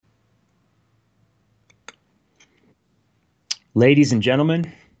Ladies and gentlemen,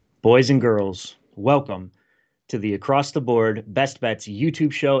 boys and girls, welcome to the Across the Board Best Bets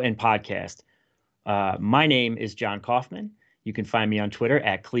YouTube show and podcast. My name is John Kaufman. You can find me on Twitter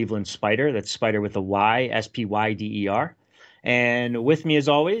at Cleveland Spider. That's Spider with a Y, Spyder. And with me, as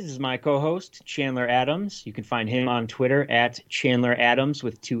always, is my co host, Chandler Adams. You can find him on Twitter at Chandler Adams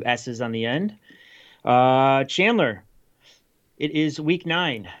with two S's on the end. Chandler, it is week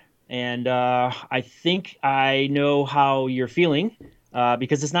 9. And I think I know how you're feeling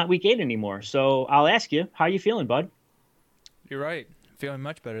because it's not week 8 anymore. So I'll ask you, how are you feeling, bud? You're right. Feeling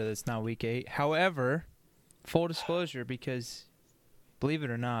much better that it's not week 8. However, full disclosure, because believe it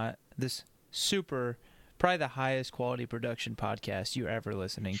or not, this probably the highest quality production podcast you're ever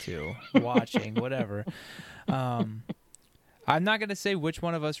listening to, watching, whatever. I'm not going to say which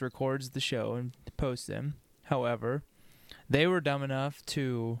one of us records the show and posts them. However, they were dumb enough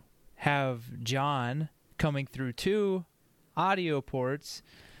to have John coming through 2 audio ports.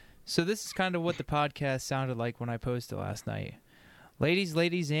 So this is kind of what the podcast sounded like when I posted last night. Ladies,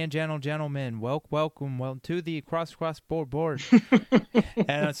 and gentlemen, welcome to the cross board.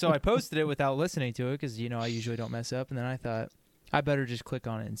 And so I posted it without listening to it because, I usually don't mess up. And then I thought, I better just click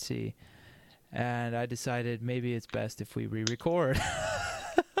on it and see. And I decided maybe it's best if we re-record.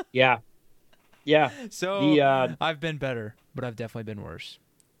 Yeah. So I've been better, but I've definitely been worse.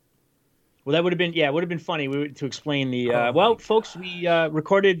 Well, that would have been funny to explain folks, we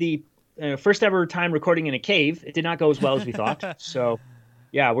recorded the first ever time recording in a cave. It did not go as well as we thought. So,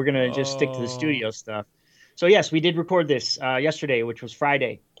 yeah, we're going to just stick to the studio stuff. So, yes, we did record this yesterday, which was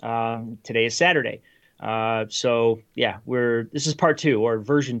Friday. Today is Saturday. This is part 2 or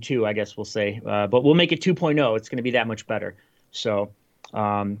version 2, I guess we'll say. But we'll make it 2.0. It's going to be that much better. So,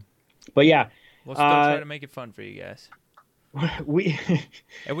 but yeah. We'll still try to make it fun for you guys. We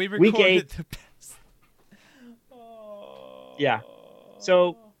recorded week 8. The best. Yeah.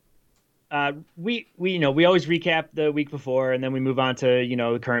 So we always recap the week before and then we move on to,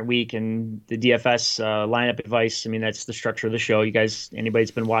 the current week and the DFS lineup advice. I mean, that's the structure of the show. You guys, anybody's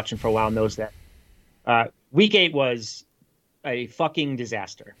been watching for a while knows that. Week 8 was a fucking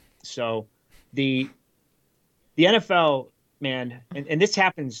disaster. So the NFL, man, and this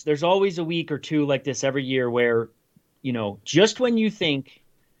happens, there's always a week or two like this every year where just when you think,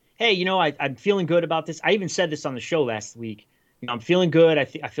 hey, I'm feeling good about this. I even said this on the show last week. I'm feeling good. I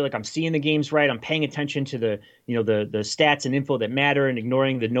feel like I'm seeing the games right. I'm paying attention to the stats and info that matter and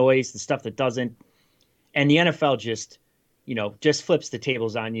ignoring the noise, the stuff that doesn't. And the NFL just flips the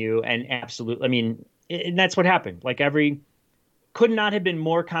tables on you. And absolutely, I mean, and that's what happened. Like could not have been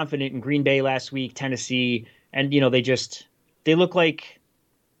more confident in Green Bay last week, Tennessee. And, they look like,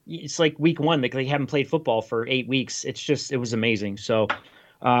 it's like week 1. Like they haven't played football for 8 weeks. It was amazing. So,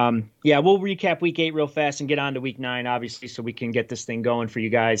 we'll recap week 8 real fast and get on to week 9, obviously, so we can get this thing going for you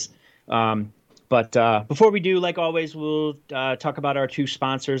guys. But before we do, like always, we'll talk about our 2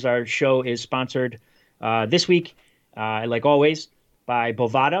 sponsors. Our show is sponsored this week, like always, by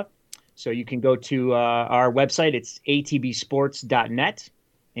Bovada. So you can go to our website. It's atbsports.net,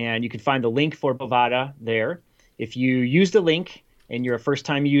 and you can find the link for Bovada there. If you use the link and you're a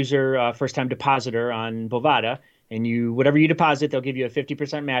first-time user, first-time depositor on Bovada, and whatever you deposit, they'll give you a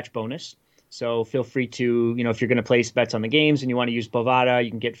 50% match bonus. So feel free to, if you're going to place bets on the games and you want to use Bovada, you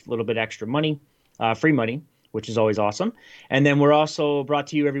can get a little bit extra money, free money, which is always awesome. And then we're also brought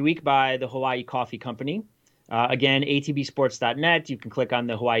to you every week by the Hawaii Coffee Company. Again, atbsports.net. You can click on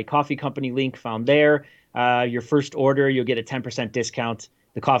the Hawaii Coffee Company link found there. Your first order, you'll get a 10% discount.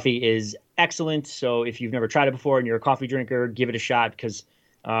 The coffee is excellent. So if you've never tried it before and you're a coffee drinker, give it a shot because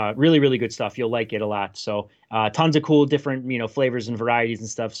really, really good stuff. You'll like it a lot. So tons of cool different, flavors and varieties and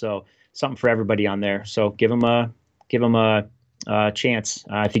stuff. So something for everybody on there. So give them a chance.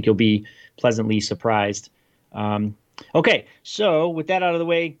 I think you'll be pleasantly surprised. Okay. So with that out of the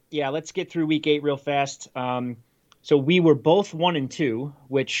way, let's get through week 8 real fast. So we were both 1-2,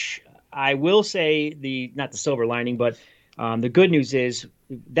 which I will say not the silver lining, but the good news is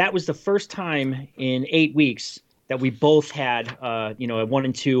that was the first time in 8 weeks that we both had, a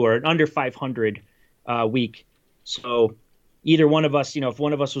 1-2 or an under 500 week. So either one of us, if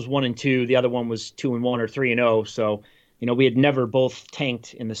one of us was 1-2, the other one was 2-1 or 3-0. So, we had never both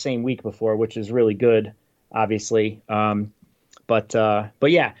tanked in the same week before, which is really good, obviously. But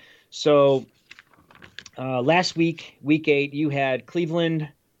yeah. So last week, week 8, you had Cleveland.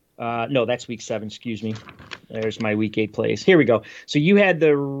 No, that's week 7. Excuse me. There's my week 8 plays. Here we go. So you had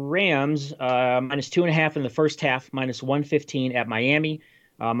the Rams minus 2.5 in the first half, minus 115 at Miami.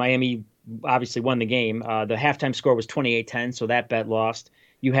 Miami obviously won the game. The halftime score was 28-10, so that bet lost.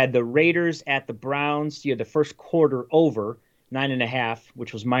 You had the Raiders at the Browns. You had the first quarter over, 9.5,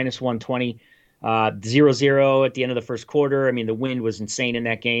 which was minus 120. 0-0 at the end of the first quarter. I mean, the wind was insane in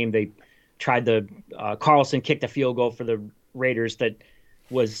that game. They tried Carlson kicked a field goal for the Raiders that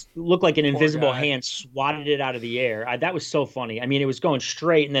looked like an invisible hand swatted it out of the air. That was so funny. I mean, it was going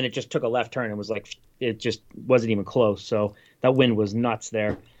straight, and then it just took a left turn. It just wasn't even close. So that wind was nuts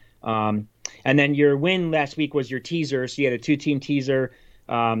there. And then your win last week was your teaser. So you had a 2-team teaser.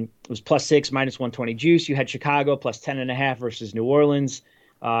 It was +6, minus 120 juice. You had Chicago +10.5 versus New Orleans.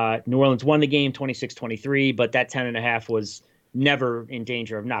 New Orleans won the game 26-23, but that 10.5 was never in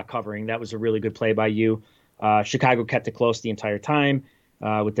danger of not covering. That was a really good play by you. Chicago kept it close the entire time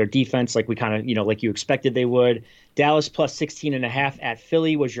with their defense, like we kind of, like you expected they would. Dallas +16.5 at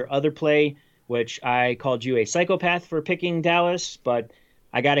Philly was your other play, which I called you a psychopath for picking Dallas, but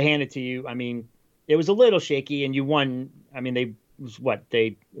I got to hand it to you. I mean, it was a little shaky, and you won. I mean, it was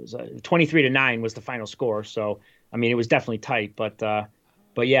 23-9 was the final score. So, I mean, it was definitely tight, but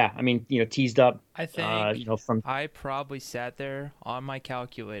yeah, I mean, teased up. I think I probably sat there on my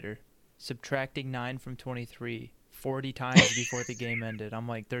calculator, subtracting 9 from 23 40 times before the game ended. I'm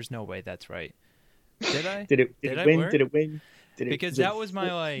like, there's no way that's right. Did I? Did it win? Because that was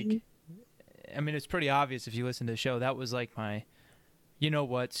my I mean, it's pretty obvious if you listen to the show. That was like my, you know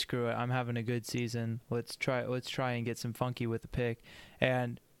what? Screw it. I'm having a good season. Let's try and get some funky with the pick.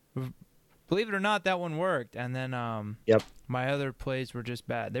 And believe it or not, that one worked. And then my other plays were just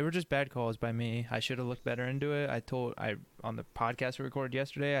bad. They were just bad calls by me. I should have looked better into it. On the podcast we recorded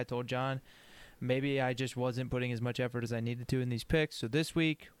yesterday, I told John maybe I just wasn't putting as much effort as I needed to in these picks. So this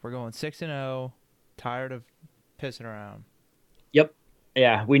week we're going 6-0. Tired of pissing around. Yep.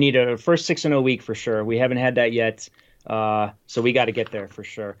 Yeah, we need a first 6-0 week for sure. We haven't had that yet. So we got to get there for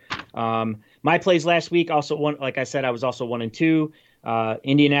sure. My plays last week also like I said, I was also 1-2.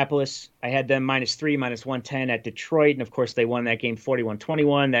 Indianapolis, I had them -3, minus 110 at Detroit. And of course they won that game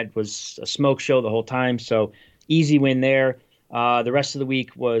 41-21. That was a smoke show the whole time. So easy win there. The rest of the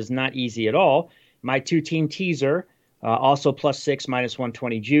week was not easy at all. My 2-team teaser, also +6, minus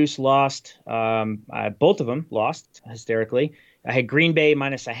 120 juice, lost. Both of them lost hysterically. I had Green Bay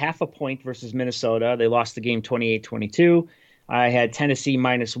 -0.5 point versus Minnesota. They lost the game 28-22. I had Tennessee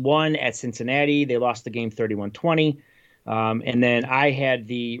 -1 at Cincinnati. They lost the game 31-20. And then I had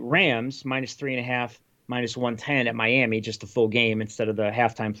the Rams -3.5, minus 110 at Miami, just a full game instead of the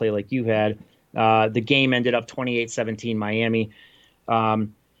halftime play like you had. The game ended up 28-17 Miami.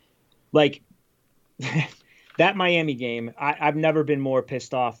 That Miami game, I've never been more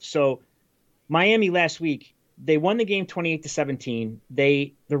pissed off. So Miami last week, they won the game 28-17.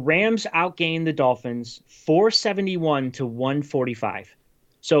 The Rams outgained the Dolphins 471 to 145.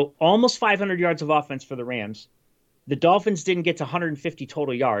 So almost 500 yards of offense for the Rams. The Dolphins didn't get to 150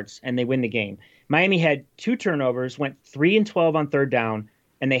 total yards, and they win the game. Miami had 2 turnovers, went 3-12 on third down,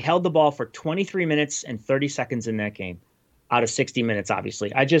 and they held the ball for 23 minutes and 30 seconds in that game out of 60 minutes,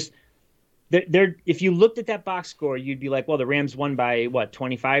 obviously. If you looked at that box score, you'd be like, well, the Rams won by,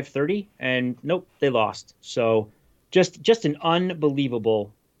 25, 30? And nope, they lost. So just an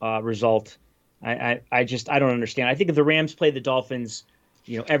unbelievable result. I don't understand. I think if the Rams play the Dolphins,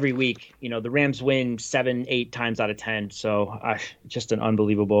 every week, the Rams win 7, 8 times out of 10. So just an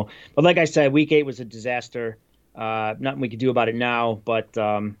unbelievable. But like I said, week 8 was a disaster. Nothing we could do about it now, but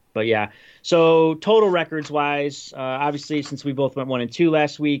yeah. So total records wise, obviously, since we both went 1-2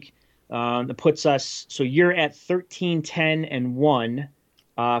 last week, that puts us. So you're at 13-10-1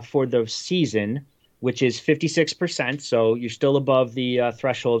 for the season, which is 56%. So you're still above the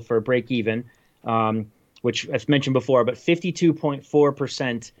threshold for break even, which I've mentioned before. But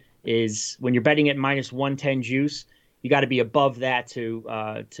 52.4% is when you're betting at minus 110 juice. You got to be above that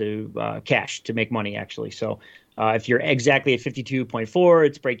to cash, to make money, actually. So if you're exactly at 52.4,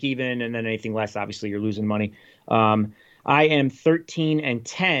 it's break even, and then anything less, obviously, you're losing money. I am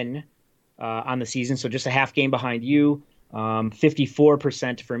 13-10 on the season, so just a half game behind you.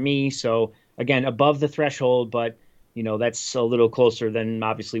 54% for me. So again, above the threshold, but that's a little closer than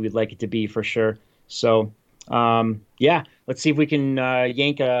obviously we'd like it to be for sure. So yeah, let's see if we can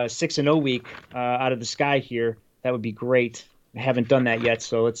yank a 6-0 week out of the sky here. That would be great. I haven't done that yet,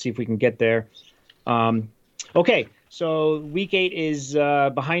 so let's see if we can get there. Okay, so week 8 is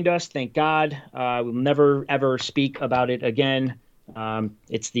behind us, thank God. We'll never, ever speak about it again.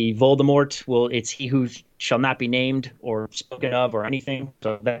 It's the Voldemort. It's he who shall not be named or spoken of or anything.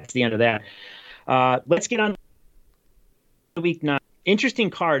 So that's the end of that. Let's get on to week 9. Interesting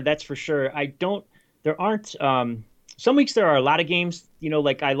card, that's for sure. There aren't some weeks there are a lot of games,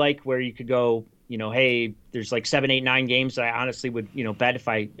 like I like where you could go, hey, there's like 7, 8, 9 games that I honestly would, bet if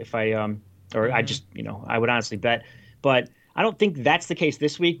I I just, I would honestly bet. But I don't think that's the case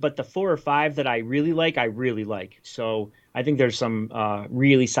this week, but the 4 or 5 that I really like, I really like. So I think there's some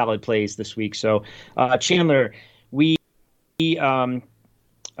really solid plays this week. So Chandler, we um,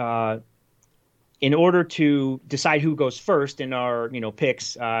 uh, in order to decide who goes first in our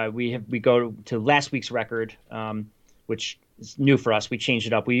picks, we go to last week's record, which is new for us. We changed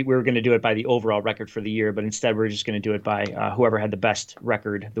it up. We were going to do it by the overall record for the year, but instead we're just going to do it by whoever had the best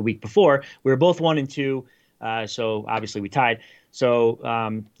record the week before. We were both 1-2, so obviously we tied.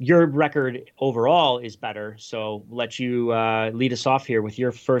 So your record overall is better. So we'll let you lead us off here with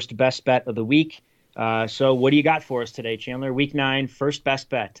your first best bet of the week. So what do you got for us today, Chandler? Week 9, first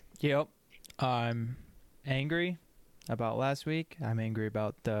best bet. Yep. I'm angry about last week. I'm angry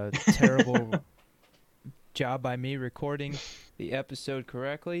about the terrible job by me recording the episode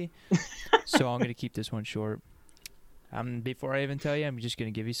correctly. So I'm going to keep this one short. Before I even tell you, I'm just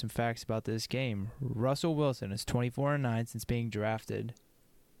going to give you some facts about this game. Russell Wilson is 24-9 since being drafted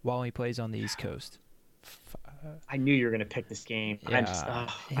while he plays on the East Coast. I knew you were going to pick this game. Yeah,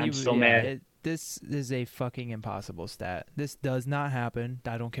 I'm so mad. This is a fucking impossible stat. This does not happen.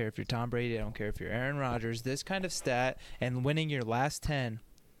 I don't care if you're Tom Brady. I don't care if you're Aaron Rodgers. This kind of stat and winning your last 10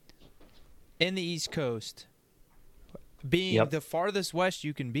 in the East Coast, being the farthest west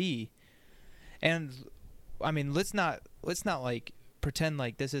you can be, and I mean, let's not like pretend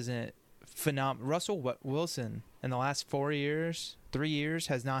like this isn't phenomenal. Russell Wilson in the last 3 years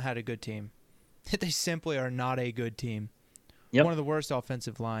has not had a good team. They simply are not a good team. Yep. One of the worst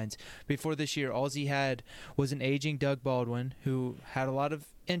offensive lines. Before this year, all he had was an aging Doug Baldwin who had a lot of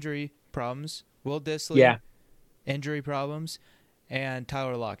injury problems. Will Dissly, injury problems, and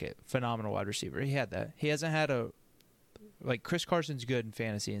Tyler Lockett, phenomenal wide receiver. He had that. He hasn't had Chris Carson's good in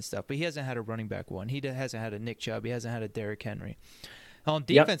fantasy and stuff, but he hasn't had a running back one. He hasn't had a Nick Chubb. He hasn't had a Derrick Henry. On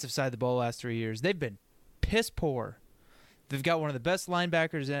defensive side of the ball, last 3 years, they've been piss poor. They've got one of the best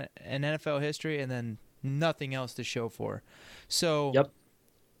linebackers in NFL history, and then nothing else to show for. So,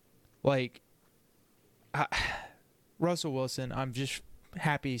 Russell Wilson, I'm just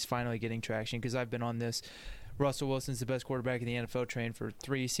happy he's finally getting traction because I've been on this Russell Wilson's the best quarterback in the NFL train for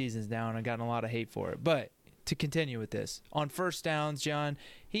 3 seasons now, and I've gotten a lot of hate for it. But to continue with this, on first downs, John,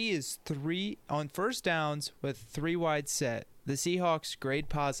 he is 3 on first downs with 3 wide set. The Seahawks grade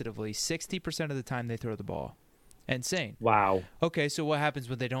positively 60% of the time they throw the ball. Insane. Wow. Okay, so what happens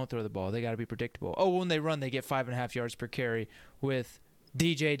when they don't throw the ball? They got to be predictable. Oh, when they run, they get 5.5 yards per carry with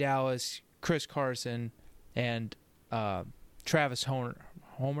DJ Dallas, Chris Carson, and Travis Homer.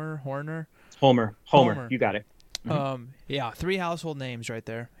 You got it. Mm-hmm. 3 household names right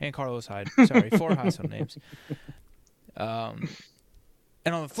there, and Carlos Hyde. Sorry, 4 household names. And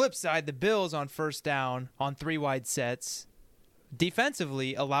on the flip side, the Bills on first down on 3 wide sets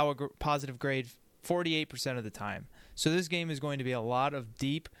defensively allow a positive grade 48% of the time. So this game is going to be a lot of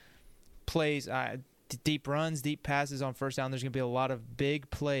deep plays, deep runs, deep passes on first down. There's going to be a lot of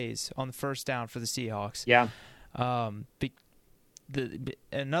big plays on the first down for the Seahawks. Yeah.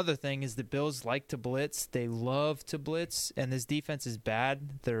 Another thing is the Bills like to blitz. They love to blitz, and this defense is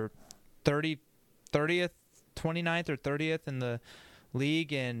bad. They're 29th or 30th in the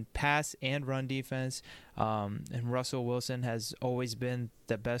league in pass and run defense. And Russell Wilson has always been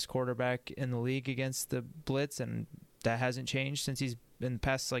the best quarterback in the league against the blitz, and that hasn't changed since he's been the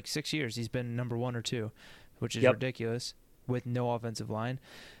past 6 years. He's been number 1 or 2, which is ridiculous with no offensive line.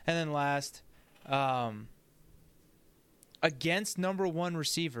 And then last, against number 1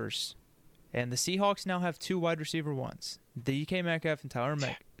 receivers, and the Seahawks now have 2 wide receiver ones. DK Metcalf and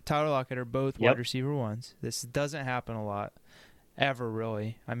Tyler Lockett are both wide receiver ones. This doesn't happen a lot. Ever,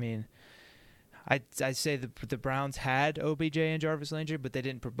 really. I mean, I'd say the Browns had OBJ and Jarvis Landry, but they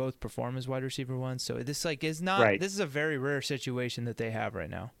didn't both perform as wide receiver ones. So this is not. Right. This is a very rare situation that they have right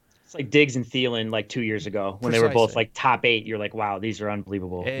now. It's like Diggs and Thielen 2 years ago when they were both top 8. You're like, wow, these are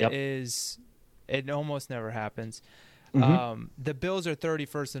unbelievable. It almost never happens. Mm-hmm. The Bills are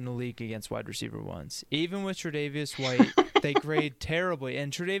 31st in the league against wide receiver ones. Even with Tre'Davious White, they grade terribly,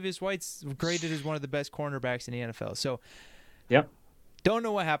 and Tre'Davious White's graded as one of the best cornerbacks in the NFL. So. Yep. Don't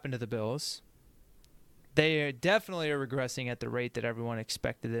know what happened to the Bills. They definitely are regressing at the rate that everyone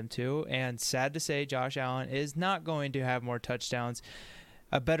expected them to. And sad to say, Josh Allen is not going to have more touchdowns,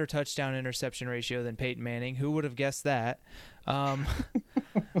 a better touchdown interception ratio than Peyton Manning. Who would have guessed that?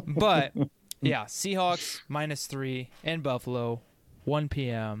 But, yeah, Seahawks -3 in Buffalo, 1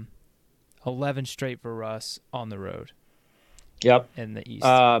 p.m., 11 straight for Russ on the road. Yep. In the East.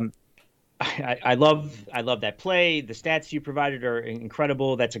 I love that play. The stats you provided are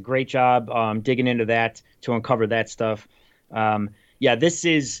incredible. That's a great job digging into that to uncover that stuff. This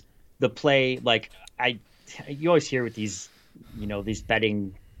is the play. You always hear with these these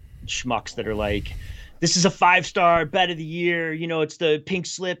betting schmucks that are like, this is a 5-star bet of the year. It's the pink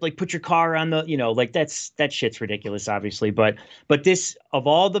slip. Like, put your car on the. Like that shit's ridiculous, obviously. But this, of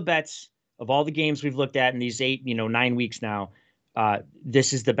all the bets, of all the games we've looked at in these 9 weeks now,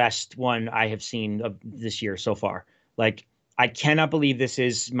 this is the best one I have seen of this year so far. Like, I cannot believe this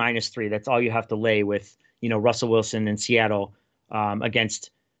is -3. That's all you have to lay with, Russell Wilson in Seattle against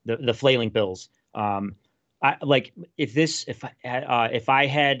the flailing Bills. I like if I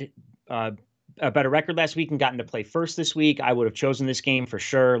had a better record last week and gotten to play first this week, I would have chosen this game for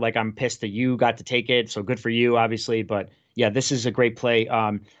sure. Like, I'm pissed that you got to take it, so good for you, obviously. But yeah, this is a great play.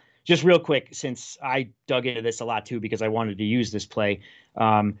 Just real quick, since I dug into this a lot too because I wanted to use this play.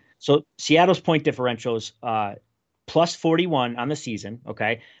 So Seattle's point differentials plus 41 on the season.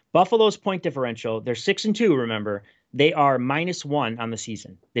 Okay, Buffalo's point differential, they're 6-2. Remember, they are -1 on the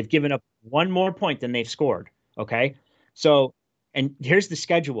season. They've given up one more point than they've scored. Okay, so and here's the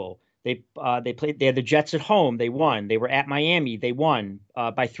schedule. They had the Jets at home. They won. They were at Miami. They won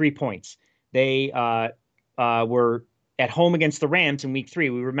by 3 points. They were at home against the Rams in week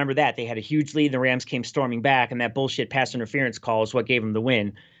 3. We remember that. They had a huge lead. The Rams came storming back, and that bullshit pass interference call is what gave them the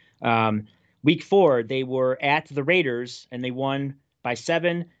win. Week 4, they were at the Raiders, and they won by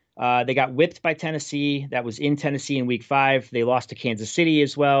 7. They got whipped by Tennessee. That was in Tennessee in week 5. They lost to Kansas City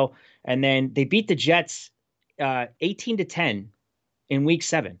as well. And then they beat the Jets 18-10 in week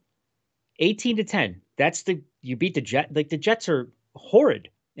 7. 18-10. You beat the Jets. Like, the Jets are horrid,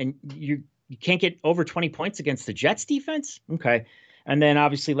 and you can't get over 20 points against the Jets defense. Okay. And then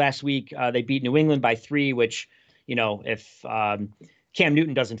obviously last week they beat New England by 3, which, if Cam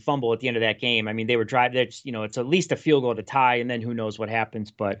Newton doesn't fumble at the end of that game, I mean, they were driving. It's at least a field goal to tie, and then who knows what happens.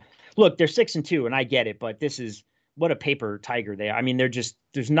 But look, they're 6-2, and I get it, but this is what a paper tiger they are. I mean,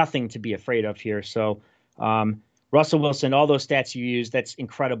 there's nothing to be afraid of here. So, Russell Wilson, all those stats you use, that's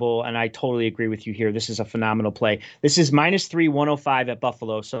incredible. And I totally agree with you here. This is a phenomenal play. This is -3, 105 at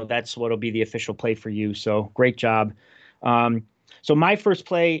Buffalo. So that's what'll be the official play for you. So great job. So my first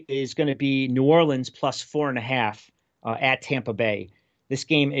play is going to be New Orleans plus 4.5 at Tampa Bay. This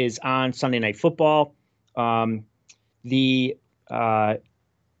game is on Sunday Night Football. The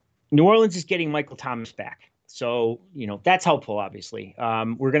New Orleans is getting Michael Thomas back. So, that's helpful, obviously.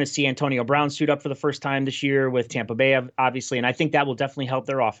 We're going to see Antonio Brown suit up for the first time this year with Tampa Bay, obviously, and I think that will definitely help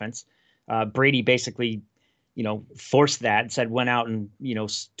their offense. Brady basically, forced that and went out and,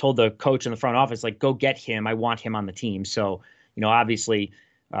 told the coach in the front office, like, go get him. I want him on the team. So, obviously,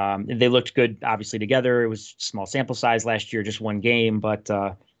 they looked good, obviously, together. It was small sample size last year, just one game. But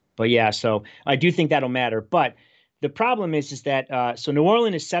yeah, so I do think that'll matter. But the problem is that so New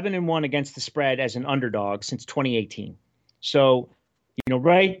Orleans is 7-1 against the spread as an underdog since 2018. So,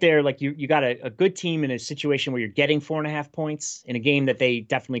 right there, like you got a good team in a situation where you're getting 4.5 points in a game that they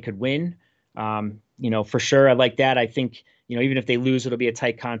definitely could win. For sure. I like that. I think, even if they lose, it'll be a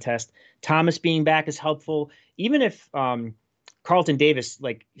tight contest. Thomas being back is helpful. Even if Carlton Davis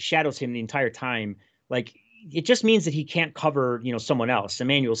shadows him the entire time, it just means that he can't cover, someone else.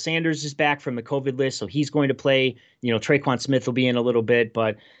 Emmanuel Sanders is back from the COVID list, so he's going to play. Traquan Smith will be in a little bit,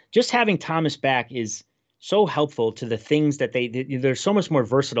 but just having Thomas back is so helpful to the things that they're so much more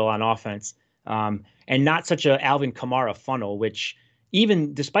versatile on offense, and not such a Alvin Kamara funnel, which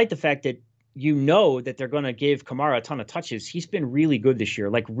even despite the fact that that they're going to give Kamara a ton of touches, he's been really good this year.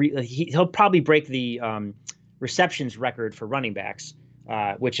 He'll probably break the receptions record for running backs,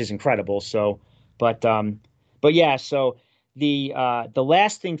 which is incredible. So, but yeah, so the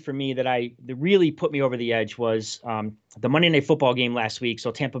last thing for me that really put me over the edge was the Monday Night Football game last week.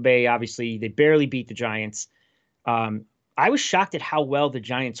 So Tampa Bay, obviously, they barely beat the Giants. I was shocked at how well the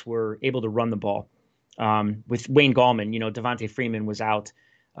Giants were able to run the ball with Wayne Gallman. Devontae Freeman was out.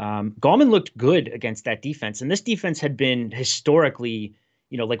 Gallman looked good against that defense, and this defense had been historically,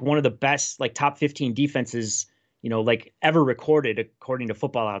 one of the best, top 15 defenses, ever recorded according to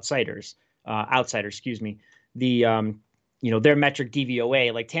Football Outsiders. Excuse me. Their metric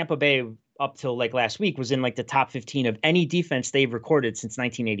DVOA, Tampa Bay up till last week was in the top 15 of any defense they've recorded since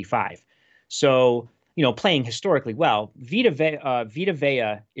 1985. So, playing historically well. Vita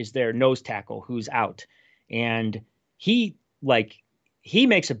Vea is their nose tackle who's out, and he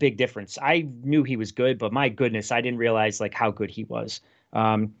makes a big difference. I knew he was good, but my goodness, I didn't realize how good he was.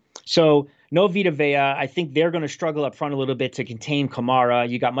 So no Vita Vea. I think they're going to struggle up front a little bit to contain Kamara.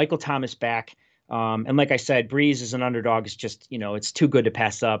 You got Michael Thomas back. And like I said, Breeze as an underdog is just, it's too good to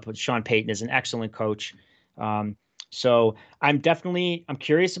pass up. Sean Payton is an excellent coach. So I'm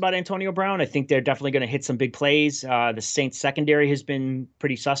curious about Antonio Brown. I think they're definitely going to hit some big plays. The Saints secondary has been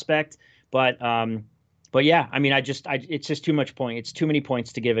pretty suspect, but But yeah, I mean, it's just too much point. It's too many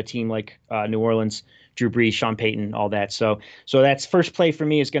points to give a team like New Orleans, Drew Brees, Sean Payton, all that. So that's first play for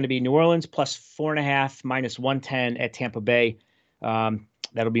me is going to be New Orleans plus 4.5 minus 110 at Tampa Bay.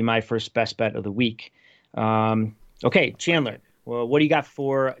 That'll be my first best bet of the week. Okay, Chandler. Well, what do you got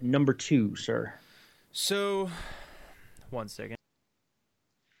for number 2, sir? So, 1 second.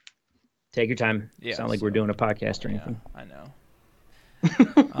 Take your time. Yeah, Sound like we're doing a podcast or anything. I know.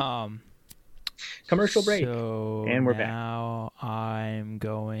 Commercial break. So and we're now back. I'm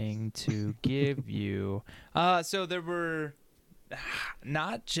going to give you. So there were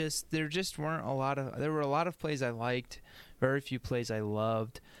there just weren't a lot of. There were a lot of plays I liked, very few plays I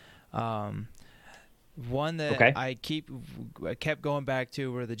loved. One that I kept going back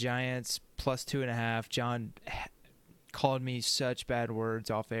to were the Giants plus 2.5. John called me such bad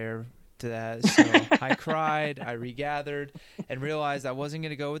words off air to that, so I cried, I regathered, and realized I wasn't going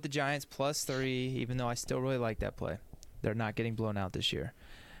to go with the Giants plus 3, even though I still really like that play. They're not getting blown out this year.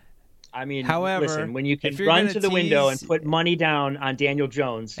 I mean, however, listen, when you can run to the window and put money down on Daniel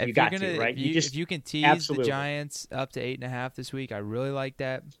Jones, you got to, right? If you can tease the Giants up to 8.5 this week, I really like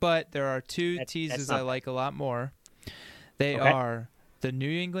that. But there are two teases I like a lot more. They are the New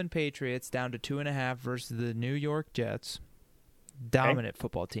England Patriots down to 2.5 versus the New York Jets. Dominant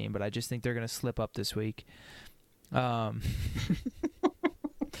football team, but I just think they're going to slip up this week. And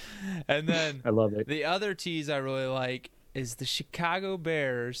then I love it. The other tease I really like is the Chicago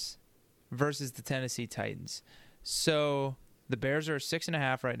Bears versus the Tennessee Titans. So the Bears are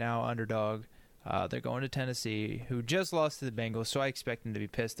 6.5 right now, underdog. They're going to Tennessee, who just lost to the Bengals, so I expect them to be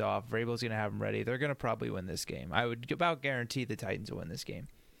pissed off. Vrabel's going to have them ready. They're going to probably win this game. I would about guarantee the Titans will win this game.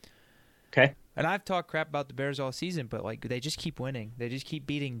 Okay. And I've talked crap about the Bears all season, but they just keep winning. They just keep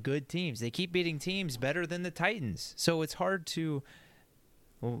beating good teams. They keep beating teams better than the Titans. So it's hard to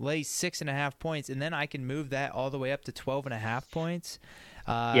lay 6.5 points, and then I can move that all the way up to 12.5 points.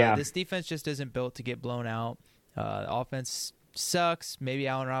 This defense just isn't built to get blown out. Offense sucks. Maybe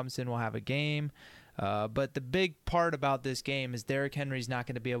Allen Robinson will have a game. But the big part about this game is Derrick Henry's not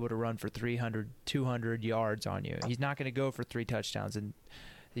going to be able to run for 300, 200 yards on you. He's not going to go for 3 touchdowns and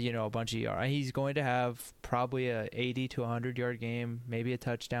a bunch of yards. He's going to have probably a 80 to 100-yard game, maybe a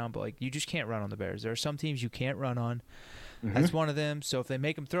touchdown, but you just can't run on the Bears. There are some teams you can't run on. Mm-hmm. That's one of them. So if they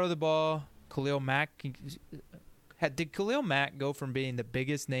make him throw the ball, Khalil Mack did Khalil Mack go from being the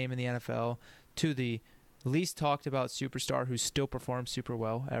biggest name in the NFL to the least talked about superstar who still performs super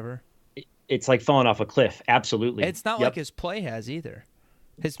well ever? It's like falling off a cliff. Absolutely. It's not like his play has either.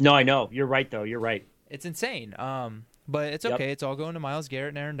 No, I know. You're right, though. You're right. It's insane. But it's okay. It's all going to Myles Garrett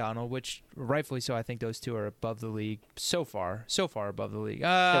and Aaron Donald, which rightfully so. I think those two are above the league so far above the league.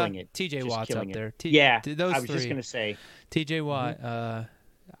 Killing it. TJ Watt's up there. Those I was just going to say. TJ Watt. Mm-hmm.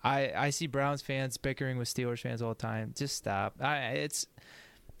 I see Browns fans bickering with Steelers fans all the time. Just stop. It's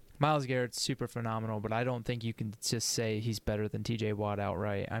Myles Garrett's super phenomenal, but I don't think you can just say he's better than TJ Watt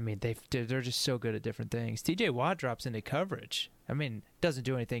outright. I mean, they're just so good at different things. TJ Watt drops into coverage. I mean, doesn't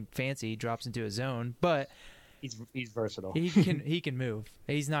do anything fancy. He drops into a zone, but he's versatile. He can move.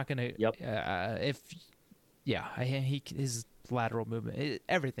 He's not gonna. Yep. His lateral movement.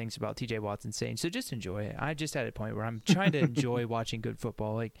 Everything's about TJ Watt's insane. So just enjoy it. I just at a point where I'm trying to enjoy watching good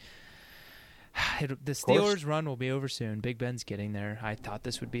football. Like the Steelers' run will be over soon. Big Ben's getting there. I thought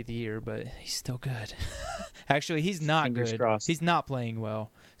this would be the year, but he's still good. Actually, he's not Fingers good. Crossed. He's not playing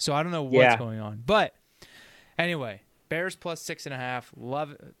well. So I don't know what's going on. But anyway, Bears plus 6.5.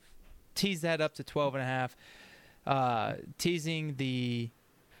 Love it. Tease that up to 12.5. Teasing the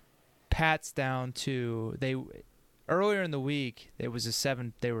Pats down to earlier in the week they were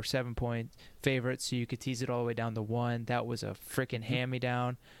 7-point favorites, so you could tease it all the way down to 1. That was a freaking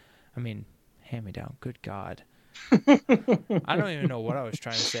hand-me-down. I mean, hand-me-down, good God. I don't even know what I was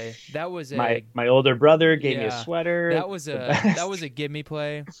trying to say. That was my older brother gave me a sweater. That was a gimme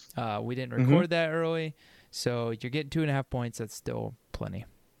play. We didn't record that early, so you're getting 2.5 points. That's still plenty.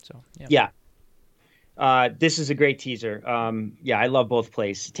 So yeah. This is a great teaser. I love both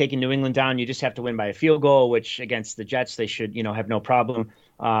plays. Taking New England down, you just have to win by a field goal, which against the Jets they should have no problem.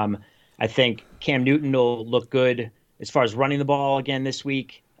 I think Cam Newton will look good as far as running the ball again this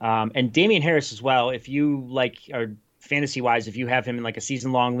week. And Damian Harris as well. If you are fantasy wise, if you have him in like a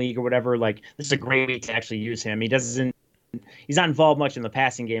season long league or whatever, this is a great week to actually use him. He's not involved much in the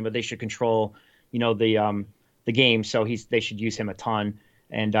passing game, but they should control, the game. So they should use him a ton.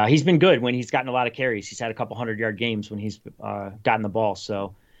 And he's been good when he's gotten a lot of carries. He's had a couple 100-yard games when he's gotten the ball.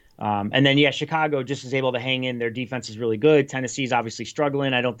 So, and then Chicago just is able to hang in. Their defense is really good. Tennessee's obviously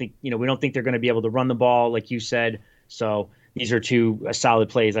struggling. I don't think we don't think they're going to be able to run the ball like you said. So these are two solid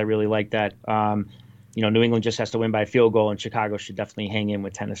plays. I really like that. New England just has to win by a field goal, and Chicago should definitely hang in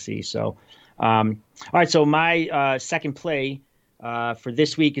with Tennessee. So, all right. So my second play for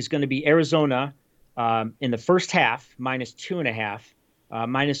this week is going to be Arizona in the first half, -2.5,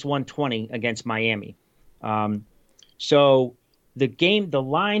 -120 against Miami. So the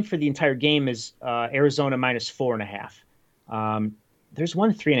line for the entire game is Arizona -4.5. There's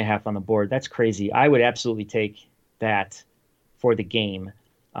 3.5 on the board. That's crazy. I would absolutely take that for the game.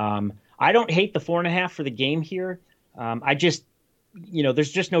 I don't hate the 4.5 for the game here. I just,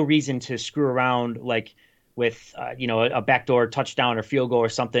 there's just no reason to screw around like with, a backdoor touchdown or field goal or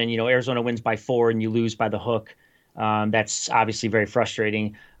something. Arizona wins by 4 and you lose by the hook. That's obviously very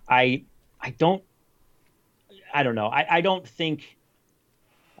frustrating. I don't know. I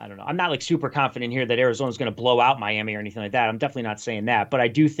don't know. I'm not like super confident here that Arizona's going to blow out Miami or anything like that. I'm definitely not saying that, but I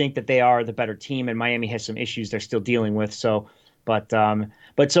do think that they are the better team, and Miami has some issues they're still dealing with. So, but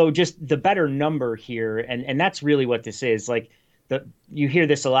so just the better number here, and that's really what this is. Like you hear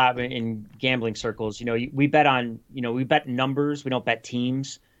this a lot in gambling circles. We bet on, we bet numbers. We don't bet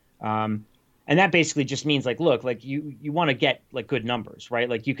teams. And that basically just means like, look, like you want to get like good numbers, right?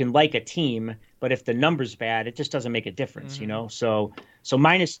 Like you can like a team, but if the number's bad, it just doesn't make a difference, So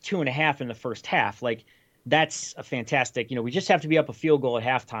 -2.5 in the first half, like that's a fantastic, we just have to be up a field goal at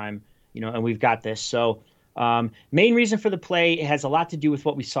halftime, and we've got this. So main reason for the play has a lot to do with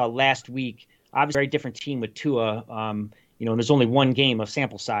what we saw last week. Obviously, very different team with Tua, and there's only one game of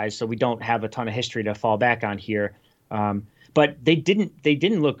sample size, so we don't have a ton of history to fall back on here. But they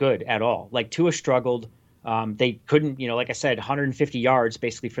didn't look good at all. Like Tua struggled. They couldn't, like I said, 150 yards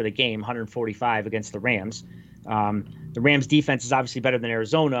basically for the game, 145 against the Rams. The Rams defense is obviously better than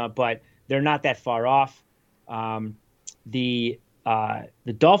Arizona, but they're not that far off. The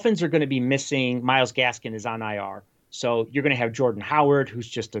Dolphins are going to be missing. Myles Gaskin is on IR. So you're going to have Jordan Howard, who's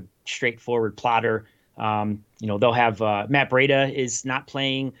just a straightforward plotter. They'll have Matt Breida is not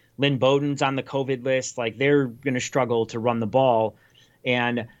playing. Lynn Bowden's on the COVID list. Like they're going to struggle to run the ball.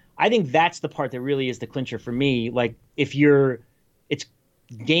 And I think that's the part that really is the clincher for me. Like it's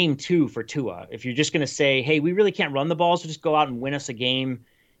game 2 for Tua. If you're just going to say, hey, we really can't run the ball, so just go out and win us a game,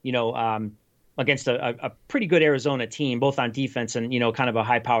 against a pretty good Arizona team, both on defense and, kind of a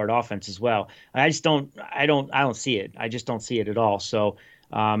high powered offense as well. I don't see it. I just don't see it at all. So,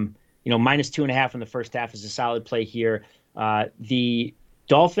 -2.5 in the first half is a solid play here. The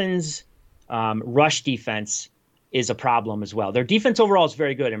Dolphins' rush defense is a problem as well. Their defense overall is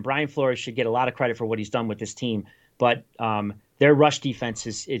very good, and Brian Flores should get a lot of credit for what he's done with this team. But their rush defense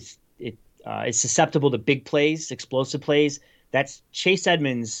is susceptible to big plays, explosive plays. That's Chase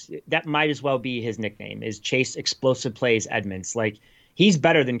Edmonds. That might as well be his nickname, is Chase Explosive Plays Edmonds. Like he's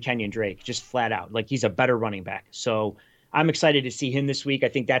better than Kenyon Drake, just flat out. Like he's a better running back. So I'm excited to see him this week. I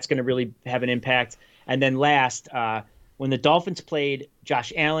think that's going to really have an impact. And then last, when the Dolphins played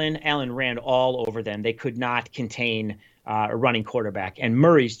Josh Allen, Allen ran all over them. They could not contain a running quarterback. And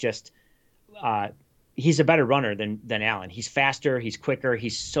Murray's just he's a better runner than Allen. He's faster. He's quicker.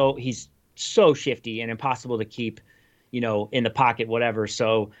 He's so shifty and impossible to keep, in the pocket, whatever.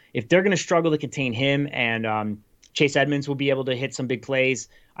 So if they're going to struggle to contain him, and Chase Edmonds will be able to hit some big plays,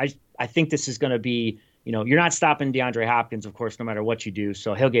 I think this is going to be, you're not stopping DeAndre Hopkins, of course, no matter what you do.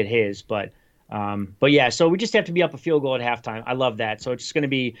 So he'll get his, but yeah, so we just have to be up a field goal at halftime. I love that. So it's just going to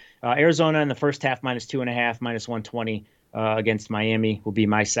be Arizona in the first half -2.5, -120 against Miami will be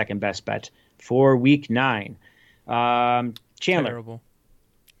my second best bet for week 9. Chandler. Terrible.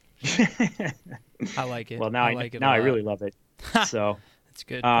 I like it. Well, now I really love it. So that's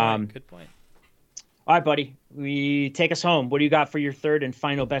good. Good point. All right, buddy. We take us home. What do you got for your third and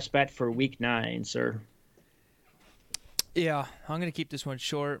final best bet for week 9, sir? Yeah, I'm going to keep this one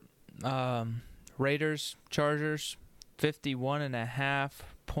short. Raiders, Chargers, 51.5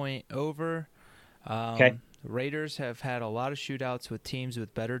 point over. Okay. Raiders have had a lot of shootouts with teams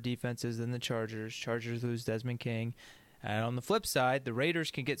with better defenses than the Chargers. Chargers lose Desmond King. And on the flip side, the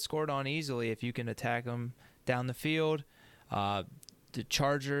Raiders can get scored on easily if you can attack them down the field. The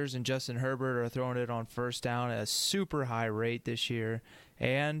Chargers and Justin Herbert are throwing it on first down at a super high rate this year.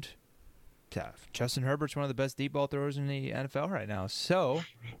 And Justin Herbert's one of the best deep ball throwers in the NFL right now. So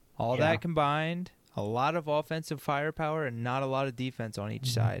all that combined, a lot of offensive firepower and not a lot of defense on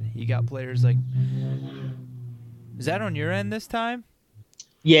each side. You got players like... Is that on your end this time?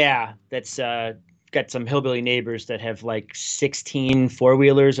 Yeah, that's got some hillbilly neighbors that have like 16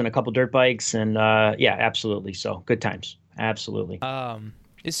 four-wheelers and a couple dirt bikes. And yeah, absolutely. So good times. Absolutely.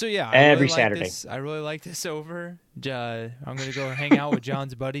 So yeah, every Saturday. I really like this over. I'm going to go hang out with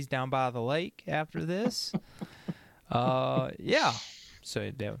John's buddies down by the lake after this. Yeah.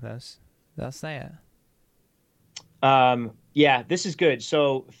 So that's that. Yeah, this is good.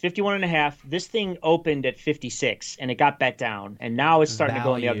 So 51.5. This thing opened at 56 and it got bet down, and now it's starting to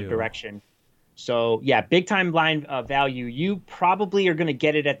go in the other Value. direction. So yeah, big time line value. You probably are going to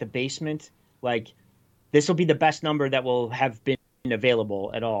get it at the basement. Like this will be the best number that will have been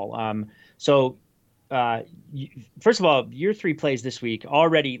available at all. So you, first of all, your three plays this week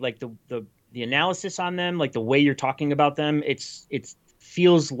already, like the analysis on them, like the way you're talking about them, it's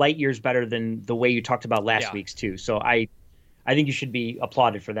feels light years better than the way you talked about last Yeah. week's too. So I think you should be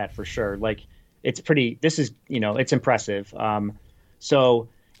applauded for that for sure. Like it's pretty. This is it's impressive. So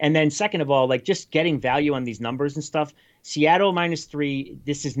and then second of all, like just getting value on these numbers and stuff. Seattle -3.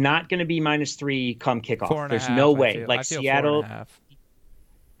 This is not going to be -3 come Four kickoff. and a There's half. no I way. feel. Like I feel four and a Seattle, half.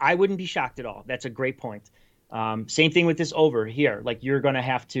 I wouldn't be shocked at all. That's a great point. Same thing with this over here. Like you're going to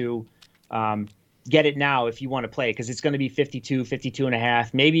have to get it now if you want to play because it's going to be 52, 52 and a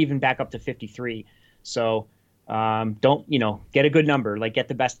half, maybe even back up to 53. So don't get a good number, like get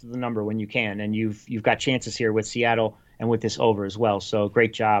the best of the number when you can, and you've got chances here with Seattle and with this over as well. So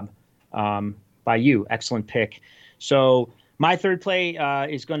great job by you, excellent pick. So my third play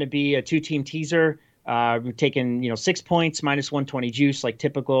is going to be a two-team teaser. We're taking 6 points -120 juice like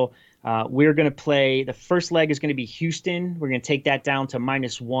typical. We're going to play the first leg is going to be Houston. We're going to take that down to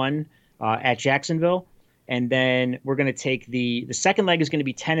 -1 at Jacksonville. And then we're going to take the second leg is going to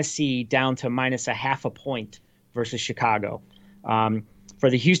be Tennessee down to -0.5 point versus Chicago. For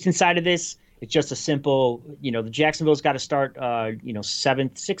the Houston side of this, it's just a simple, the Jacksonville's got to start,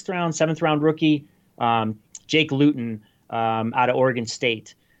 seventh round rookie, Jake Luton out of Oregon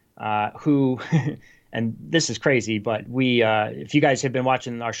State, who, and this is crazy, but if you guys have been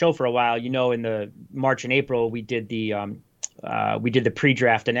watching our show for a while, in the March and April, we did the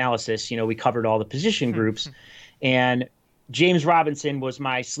pre-draft analysis. We covered all the position groups, and James Robinson was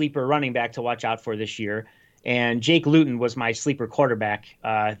my sleeper running back to watch out for this year, and Jake Luton was my sleeper quarterback.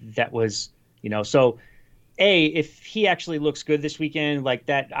 That was, so if he actually looks good this weekend, like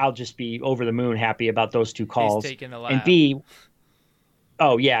that, I'll just be over the moon happy about those two calls. He's taking the lap. And B,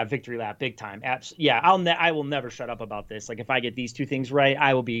 oh yeah, victory lap, big time. Yeah, I will never shut up about this. Like if I get these two things right,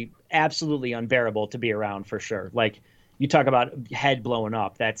 I will be absolutely unbearable to be around for sure. Like you talk about head blowing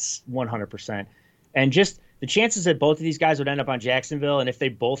up, that's 100%. And just the chances that both of these guys would end up on Jacksonville, and if they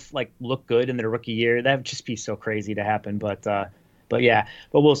both like look good in their rookie year, that would just be so crazy to happen. But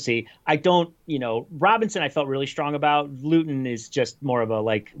we'll see. I don't, Robinson I felt really strong about. Luton is just more of a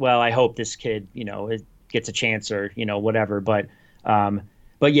like, well, I hope this kid, gets a chance or, whatever. But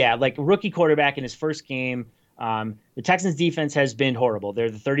yeah, like rookie quarterback in his first game, the Texans defense has been horrible.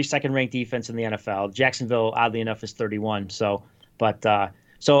 They're the 32nd ranked defense in the NFL. Jacksonville, oddly enough, is 31. So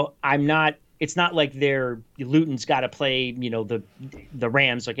I'm not, it's not like Luton's got to play, the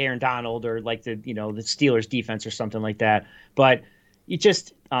Rams like Aaron Donald or like the Steelers defense or something like that. But you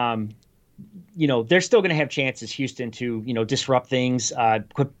just, they're still going to have chances, Houston, to, disrupt things,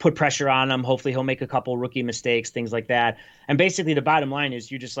 put pressure on him. Hopefully he'll make a couple rookie mistakes, things like that. And basically the bottom line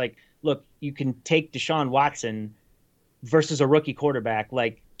is you're just like, look, you can take Deshaun Watson versus a rookie quarterback.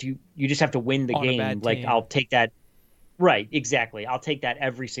 Like, you just have to win the game. Like, I'll take that. Right. Exactly. I'll take that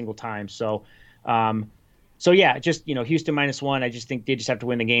every single time. So yeah, just, Houston -1. I just think they just have to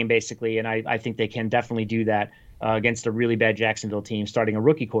win the game basically. And I think they can definitely do that. Against a really bad Jacksonville team, starting a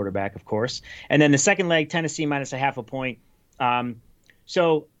rookie quarterback, of course. And then the second leg, Tennessee -0.5 point.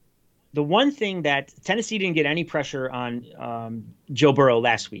 So the one thing that Tennessee didn't get any pressure on Joe Burrow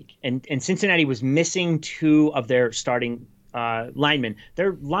last week, and Cincinnati was missing two of their starting linemen.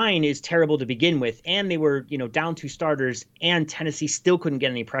 Their line is terrible to begin with, and they were down two starters, and Tennessee still couldn't get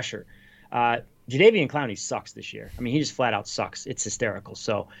any pressure. Jadeveon Clowney sucks this year. I mean, he just flat out sucks. It's hysterical.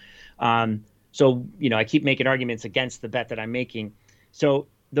 So I keep making arguments against the bet that I'm making. So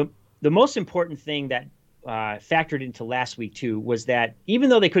the most important thing that factored into last week too was that even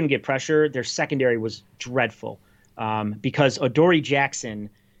though they couldn't get pressure, their secondary was dreadful because Adoree Jackson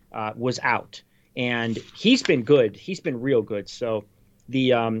was out, and he's been good. He's been real good. So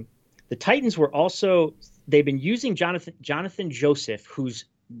the Titans were also they've been using Jonathan Joseph, who's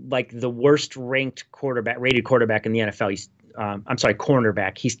like the worst ranked rated quarterback in the NFL. He's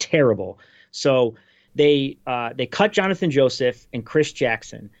cornerback. He's terrible. So they cut Jonathan Joseph and Chris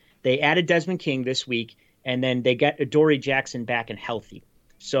Jackson. They added Desmond King this week, and then they get Adoree Jackson back and healthy.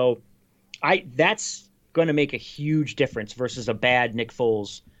 So that's going to make a huge difference versus a bad Nick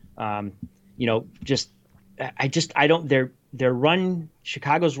Foles.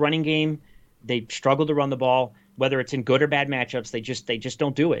 Chicago's running game, they struggle to run the ball, whether it's in good or bad matchups. They just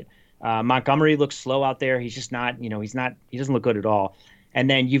don't do it. Montgomery looks slow out there. He's just not, he doesn't look good at all. And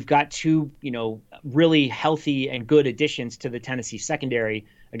then you've got two, really healthy and good additions to the Tennessee secondary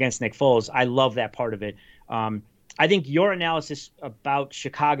against Nick Foles. I love that part of it. I think your analysis about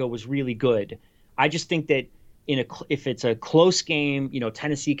Chicago was really good. I just think that if it's a close game,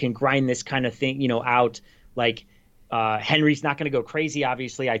 Tennessee can grind this kind of thing, out. Like Henry's not going to go crazy.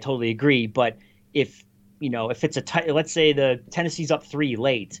 Obviously, I totally agree. But if it's let's say the Tennessee's up 3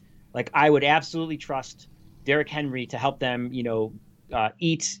 late, like I would absolutely trust Derrick Henry to help them,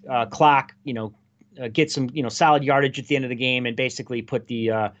 eat clock, get some, solid yardage at the end of the game and basically put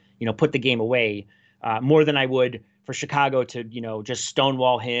the game away more than I would for Chicago to, just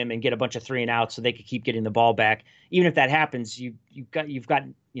stonewall him and get a bunch of 3 and outs so they could keep getting the ball back. Even if that happens, you've got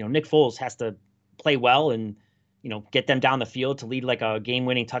Nick Foles has to play well and, get them down the field to lead like a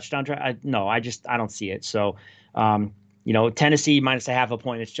game-winning touchdown drive. I don't see it. So, Tennessee minus a half a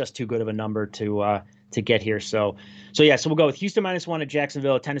point, it's just too good of a number to get here. So we'll go with Houston -1 at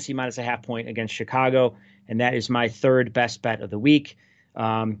Jacksonville, Tennessee minus a half point against Chicago. And that is my third best bet of the week.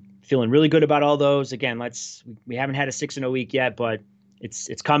 Feeling really good about all those. Again, we haven't had a 6-0 week yet, but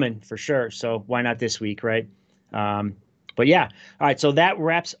it's coming for sure. So why not this week, right? But yeah. All right. So that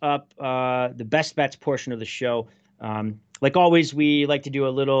wraps up the best bets portion of the show. Like always, we like to do a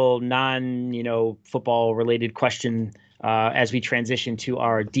little football related question as we transition to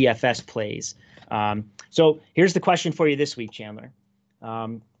our DFS plays. So here's the question for you this week, Chandler.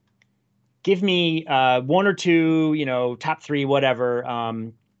 Give me 1 or 2, top 3,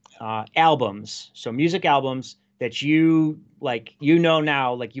 whatever, albums. So music albums that you like,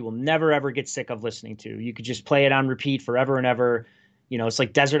 now, like you will never, ever get sick of listening to. You could just play it on repeat forever and ever. It's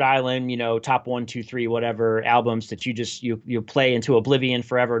like Desert Island, top 1, 2, 3, whatever albums that you play into oblivion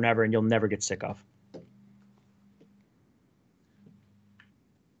forever and ever, and you'll never get sick of.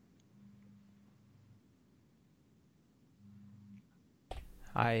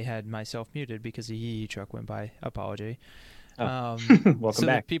 I had myself muted because a yee truck went by. Apology. Welcome so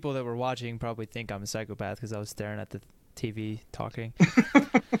back. The people that were watching probably think I'm a psychopath because I was staring at the TV talking.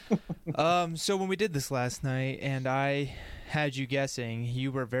 So when we did this last night and I had you guessing,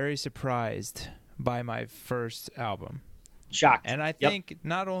 you were very surprised by my first album. Shocked. And I think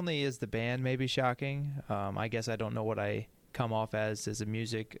not only is the band maybe shocking, I guess I don't know what I come off as a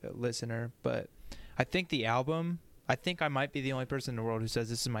music listener, but I think the album, I think I might be the only person in the world who says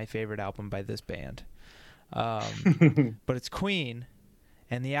this is my favorite album by this band. But it's Queen,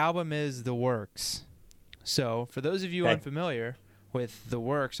 and the album is The Works. So for those of you unfamiliar with The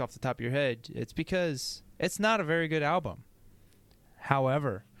Works off the top of your head, it's because it's not a very good album.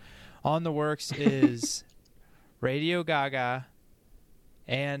 However, on The Works is Radio Gaga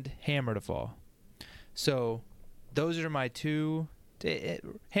and Hammer to Fall. So those are my two.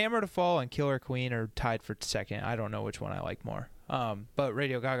 Hammer to Fall and Killer Queen are tied for second. I don't know which one I like more. But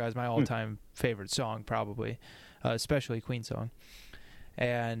Radio Gaga is my all-time favorite song, probably, especially Queen song.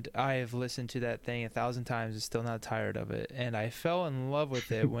 And I have listened to that thing 1,000 times and still not tired of it. And I fell in love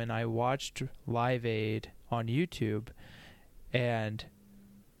with it when I watched Live Aid on YouTube. And,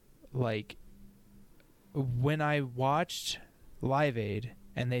 like, when I watched Live Aid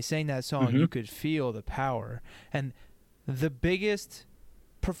and they sang that song, you could feel the power. And the biggest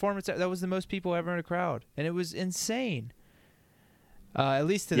performance, that was the most people ever in a crowd. And it was insane. At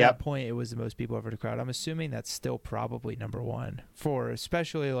least to that point, it was the most people ever in a crowd. I'm assuming that's still probably number one for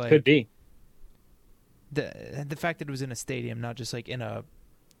especially like could be the fact that it was in a stadium, not just like in a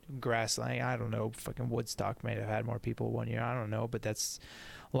grassland. I don't know. Fucking Woodstock may have had more people one year. I don't know, but that's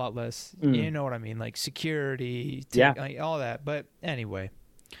a lot less. You know what I mean? Like security, like all that. But anyway,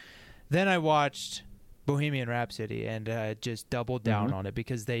 then I watched Bohemian Rhapsody and just doubled down on it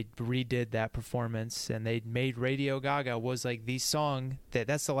because they redid that performance and they made Radio Gaga was like the song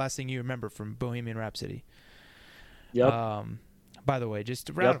that's the last thing you remember from Bohemian Rhapsody. By the way, just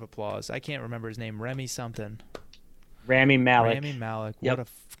a round of applause. I can't remember his name. Rami something. Rami Malek. Rami Malek. What a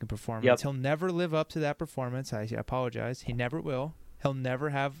fucking performance. He'll never live up to that performance. I apologize. He never will. He'll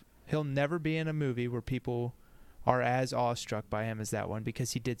never be in a movie where people are as awestruck by him as that one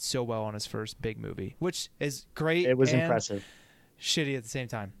because he did so well on his first big movie, which is great. It was impressive. Shitty at the same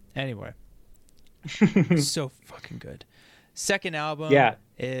time. Anyway. So fucking good. Second album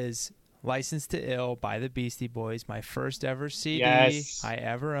is License to Ill by the Beastie Boys, my first ever CD I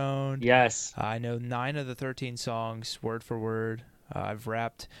ever owned. I know 9 of the 13 songs word for word. I've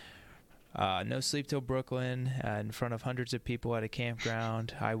rapped No Sleep Till Brooklyn in front of hundreds of people at a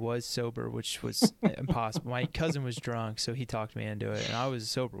campground. I was sober, which was impossible. My cousin was drunk, so he talked me into it, and I was a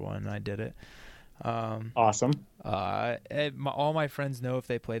sober one, and I did it. Awesome. All my friends know if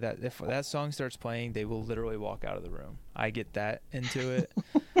they play that, if that song starts playing, they will literally walk out of the room. I get that into it.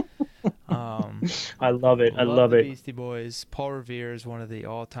 I love it. I love the it. Beastie Boys. Paul Revere is one of the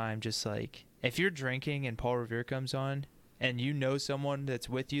all-time, just like, if you're drinking and Paul Revere comes on and you know someone that's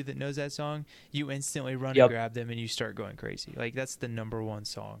with you that knows that song, you instantly run and grab them and you start going crazy. Like, that's the number one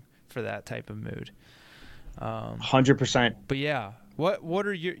song for that type of mood. 100%. But yeah, what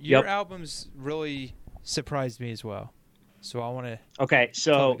are your albums really surprised me as well. So I want to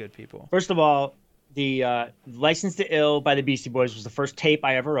tell the good people. First of all, the License to Ill by the Beastie Boys was the first tape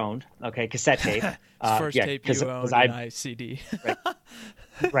I ever owned. Okay, cassette tape. First tape you owned, and CD.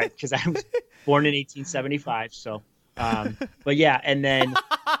 Right, because I was born in 1875. So, but yeah, and then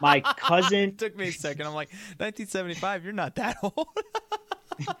my cousin. It took me a second. I'm like, 1975. You're not that old.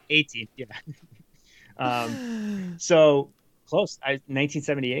 18. Yeah. So close.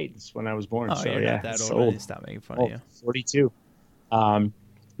 1978 is when I was born. Oh, so you're yeah, not that it's old. old. Stop making fun of you. 42.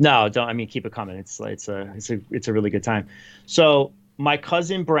 No, don't. I mean, keep it coming. It's a really good time. So my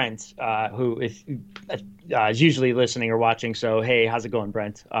cousin Brent, who is usually listening or watching. So hey, how's it going,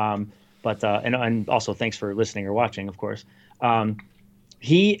 Brent? And also thanks for listening or watching, of course.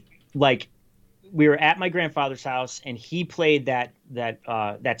 We were at my grandfather's house and he played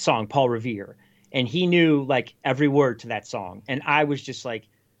that song, Paul Revere, and he knew like every word to that song, and I was just like.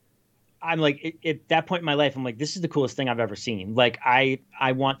 I'm like at that point in my life, I'm like, this is the coolest thing I've ever seen. Like, I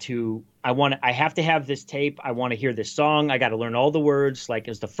have to have this tape. I want to hear this song. I got to learn all the words. Like,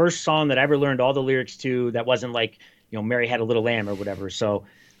 it was the first song that I ever learned all the lyrics to. That wasn't like, Mary Had a Little Lamb or whatever. So,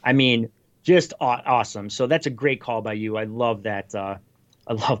 I mean, just awesome. So that's a great call by you. I love that. I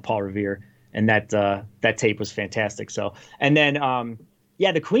love Paul Revere, and that tape was fantastic. So, and then,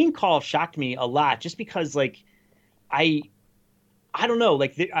 the Queen call shocked me a lot, just because like, I don't know.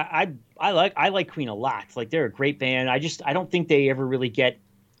 Like I like Queen a lot. Like, they're a great band. I don't think they ever really get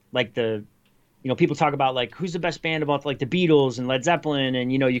like people talk about like who's the best band about like the Beatles and Led Zeppelin,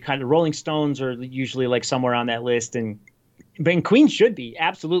 and you kind of Rolling Stones are usually like somewhere on that list, and Queen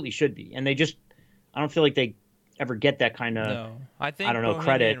absolutely should be. And I don't feel like they ever get that kind of I think Bohemian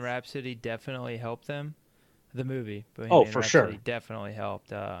credit. Rhapsody definitely helped them. The movie. For Rhapsody sure. Definitely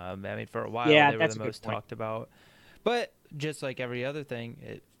helped. I mean, for a while they were the most talked about. But just like every other thing,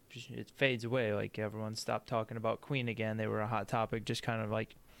 it fades away. Like, everyone stopped talking about Queen again. They were a hot topic, just kind of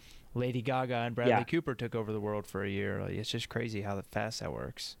like Lady Gaga and Bradley Cooper took over the world for a year. Like, it's just crazy how fast that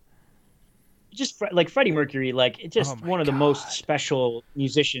works. Just like Freddie Mercury, like, it's just one of the most special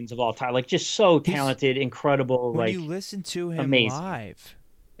musicians of all time. Like, just so talented, incredible. When like, you listen to him live,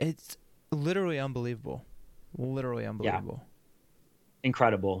 it's literally unbelievable. Literally unbelievable. Yeah.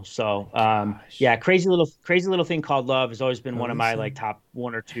 Incredible. So, crazy little thing called Love has always been one of my like top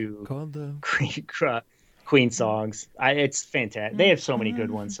one or two Queen songs. It's fantastic. They have so many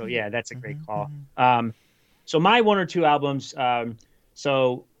good ones. So yeah, that's a great call. So my one or two albums.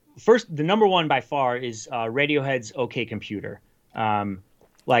 So first, the number one by far is Radiohead's OK Computer. That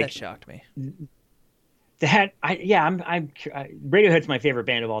shocked me. Radiohead's my favorite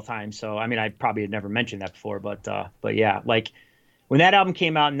band of all time. So I mean, I probably had never mentioned that before, but yeah, like. When that album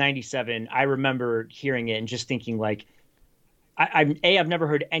came out in '97, I remember hearing it and just thinking like, I've never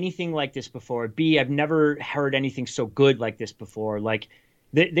heard anything like this before. B, I've never heard anything so good like this before. Like,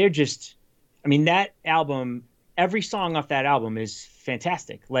 they're just, I mean, that album, every song off that album is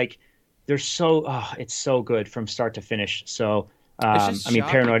fantastic. Like, it's so good from start to finish. So,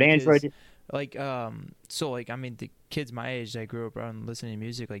 Paranoid Android. Like, the kids my age that grew up around listening to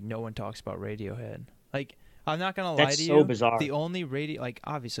music, like, no one talks about Radiohead. Like, I'm not gonna lie to you. That's so bizarre. The only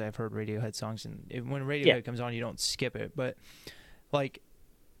obviously I've heard Radiohead songs, and when Radiohead comes on, you don't skip it. But like,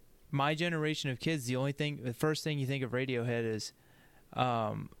 my generation of kids, the first thing you think of Radiohead is,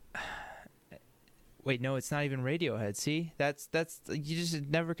 wait, no, it's not even Radiohead. See,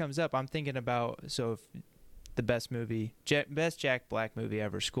 it never comes up. I'm thinking about the best Jack Black movie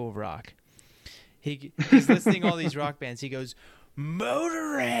ever, School of Rock. He's listing all these rock bands. He goes,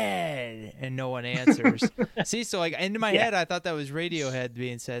 Motorhead, and no one answers. See, so like in my head, I thought that was Radiohead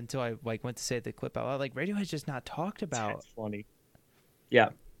being said until I like went to say the clip out loud. Like, Radiohead's just not talked about. That's funny. Yeah.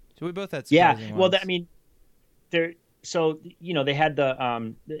 So we both had surprising ones. Well, I mean, they had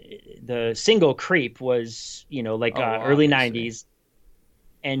the single "Creep" was early '90s,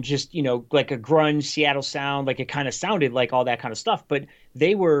 and just like a grunge Seattle sound, like it kind of sounded like all that kind of stuff, but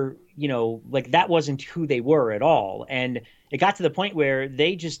they were like that wasn't who they were at all, and it got to the point where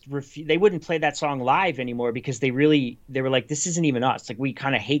they just they wouldn't play that song live anymore because they were like, this isn't even us. Like, we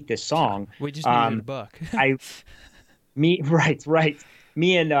kind of hate this song. We just needed a buck. Right.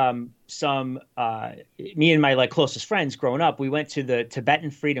 me and me and my like closest friends growing up, we went to the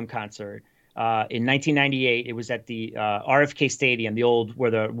Tibetan Freedom concert in 1998. It was at the RFK Stadium, the old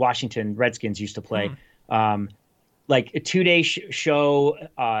where the Washington Redskins used to play. Hmm. Um, like a 2 day show,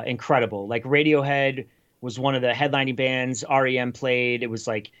 incredible. Like Radiohead was one of the headlining bands. REM played. It was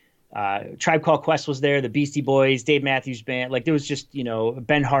like Tribe Called Quest was there, the Beastie Boys, Dave Matthews Band. Like there was just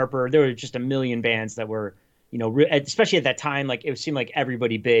Ben Harper. There were just a million bands that were especially at that time. Like it seemed like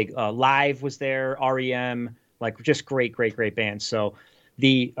everybody big. Live was there, REM, like just great, great, great bands. So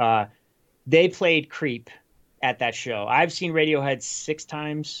the they played Creep at that show. I've seen Radiohead 6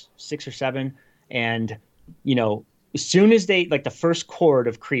 times, 6 or 7, and you know as soon as they like the first chord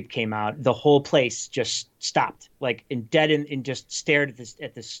of Creep came out, the whole place just stopped, like in dead and just stared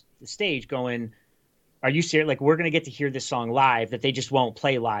at this the stage, going, "Are you serious? Like we're gonna get to hear this song live that they just won't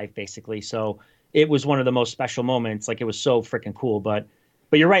play live, basically." So it was one of the most special moments. Like it was so freaking cool. But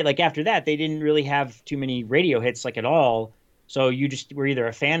you're right. Like after that, they didn't really have too many radio hits like at all. So you just were either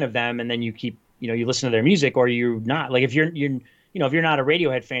a fan of them and then you keep you listen to their music, or you're not. Like if if you're not a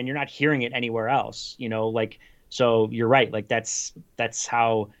Radiohead fan, you're not hearing it anywhere else. Like so you're right. Like that's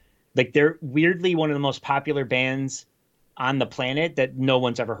how like they're weirdly one of the most popular bands on the planet that no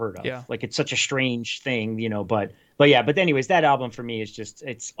one's ever heard of. Yeah. Like it's such a strange thing, but yeah, but anyways, that album for me is just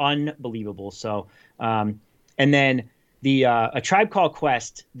it's unbelievable. So and then the A Tribe Called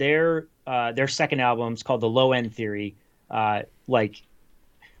Quest, their second album is called The Low End Theory. Like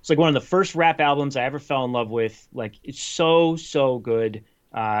it's like one of the first rap albums I ever fell in love with. Like it's so good.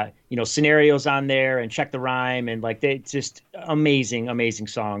 Scenarios on there and Check the Rhyme, and like they just amazing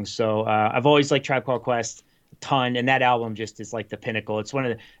songs. So I've always liked Tribe Called Quest a ton, and that album just is like the pinnacle. That's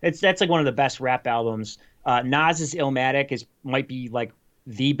like one of the best rap albums. Nas's Illmatic might be like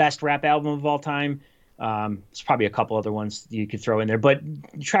the best rap album of all time. There's probably a couple other ones you could throw in there, but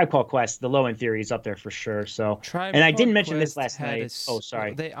Tribe Called Quest, The Low End Theory is up there for sure. So, Tribe and I Called didn't mention Quest this last had night. Oh,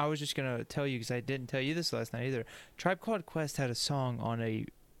 sorry. I was just gonna tell you because I didn't tell you this last night either. Tribe Called Quest had a song on a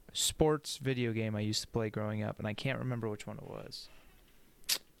sports video game I used to play growing up, and I can't remember which one it was.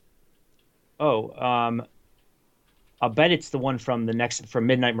 Oh, I'll bet it's the one from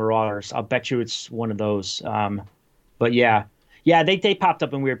Midnight Marauders. I'll bet you it's one of those. But yeah, they popped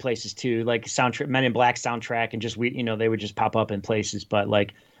up in weird places too, like soundtrack, Men in Black soundtrack, and just they would just pop up in places. But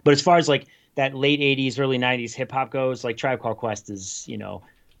as far as like that late '80s, early '90s hip hop goes, like Tribe Called Quest is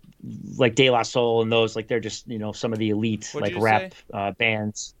like De La Soul and those, like they're just some of the elite What'd like you rap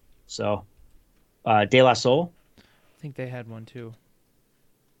bands. So De La Soul, I think they had one too.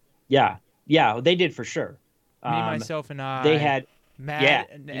 yeah, they did for sure. Me, Myself, and I. They had. Mad, Yeah,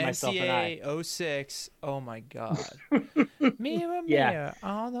 NCAA Myself, and I. 06. Oh my God. Mia, Yeah.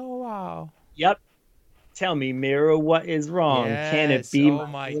 on the wall. Yep. Tell me, mirror, what is wrong? Can it Yes. be Oh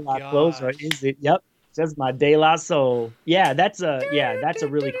my my De La clothes, or gosh. is it? Yep, just my De La Soul. Yeah, that's a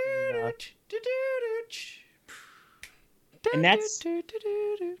really cool. And that's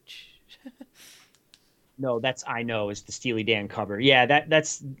no, that's I Know is the Steely Dan cover. Yeah,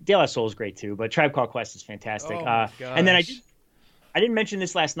 that's De La Soul is great too, but Tribe Called Quest is fantastic. Oh my And then gosh. I didn't mention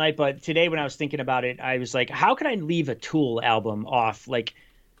this last night, but today when I was thinking about it, I was like, how could I leave a Tool album off? Like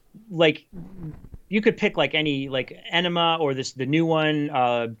you could pick like any like Enema or the new one.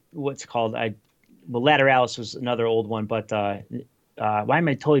 What's it called? Lateralis was another old one, but why am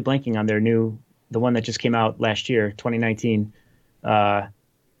I totally blanking on the one that just came out last year, 2019?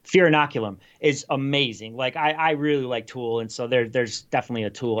 Fear Inoculum is amazing. Like I really like Tool, and so there's definitely a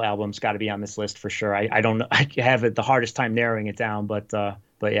Tool album's got to be on this list for sure. I don't know, I have the hardest time narrowing it down, but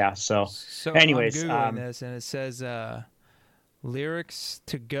yeah. So anyways, I'm Googling this, and it says Lyrics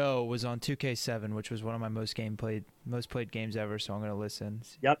to Go was on 2K7, which was one of my most played games ever. So I'm gonna listen.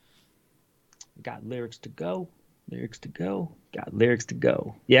 Yep. Got lyrics to go. Lyrics to go. Got lyrics to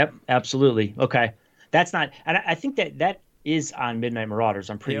go. Yep, absolutely. Okay, that's not, and I think that is on Midnight Marauders.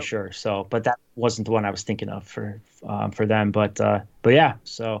 I'm pretty Yep. sure. So, but that wasn't the one I was thinking of for them. But yeah.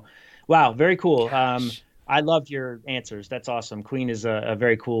 So, wow, very cool. Gosh. I loved your answers. That's awesome. Queen is a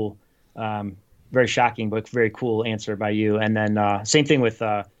very cool, very shocking but very cool answer by you. And then same thing with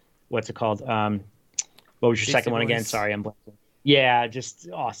what's it called? What was your Beastie second one again? Boys. Sorry, I'm blanking. Yeah, just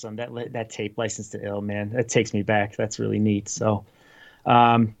awesome. That tape, License to Ill, man, that takes me back. That's really neat. So,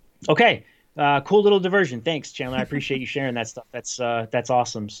 okay, cool little diversion. Thanks, Chandler. I appreciate you sharing that stuff. That's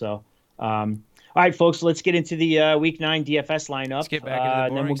awesome. So, all right, folks, let's get into the Week 9 DFS lineup. Let's get back into the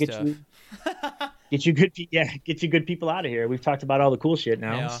and then we'll boring get you get you good people out of here. We've talked about all the cool shit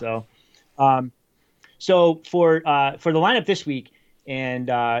now. Yeah. So for the lineup this week, and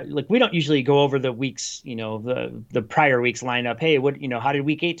like we don't usually go over the weeks, the prior week's lineup. Hey, how did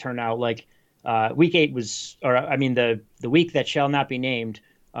week 8 turn out? Like week 8 was, or I mean the week that shall not be named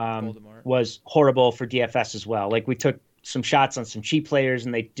was horrible for DFS as well. Like we took some shots on some cheap players,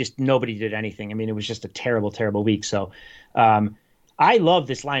 and nobody did anything. I mean, it was just a terrible, terrible week. So I love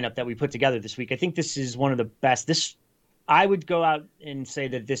this lineup that we put together this week. I think this is one of the best. I would go out and say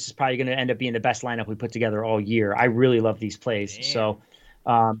that this is probably going to end up being the best lineup we put together all year. I really love these plays.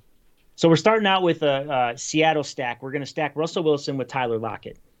 Damn. So we're starting out with a Seattle stack. We're going to stack Russell Wilson with Tyler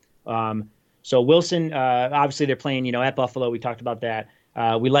Lockett. So Wilson, obviously they're playing, at Buffalo. We talked about that.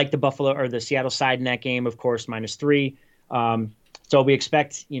 We like the Buffalo or the Seattle side in that game, of course, -3. So we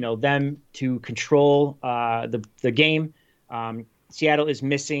expect, them to control the game. Seattle is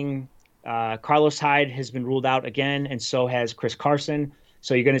missing. Carlos Hyde has been ruled out again, and so has Chris Carson.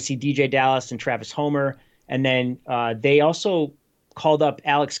 So you're going to see DJ Dallas and Travis Homer. And then they also called up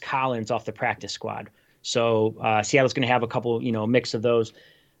Alex Collins off the practice squad. So Seattle's going to have a couple, mix of those.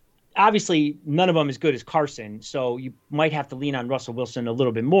 Obviously, none of them as good as Carson, so you might have to lean on Russell Wilson a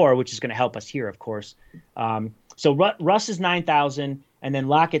little bit more, which is going to help us here, of course. So Russ is 9,000, and then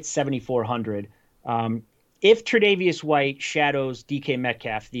Lockett's 7,400. If Tre'Davious White shadows DK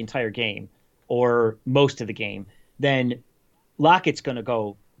Metcalf the entire game or most of the game, then Lockett's going to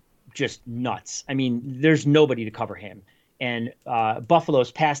go just nuts. I mean, there's nobody to cover him. And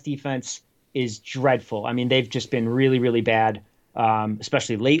Buffalo's pass defense is dreadful. I mean, they've just been really, really bad,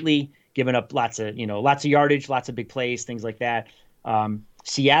 especially lately, giving up lots of yardage, lots of big plays, things like that.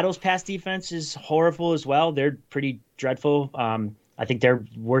 Seattle's pass defense is horrible as well. They're pretty dreadful. I think they're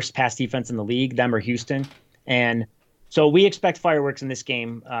worst pass defense in the league, them or Houston. And so we expect fireworks in this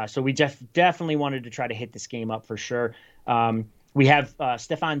game. So we definitely wanted to try to hit this game up for sure. We have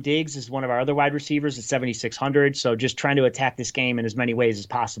Stephon Diggs is one of our other wide receivers at 7,600. So just trying to attack this game in as many ways as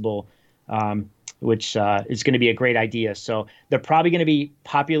possible, which is going to be a great idea. So they're probably going to be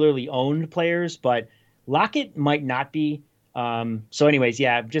popularly owned players, but Lockett might not be. So anyways,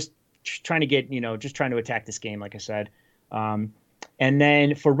 yeah, just trying to get, just trying to attack this game, like I said. And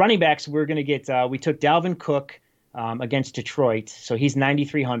then for running backs, we're going to get, we took Dalvin Cook against Detroit. So he's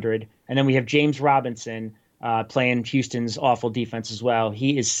 9,300. And then we have James Robinson playing Houston's awful defense as well.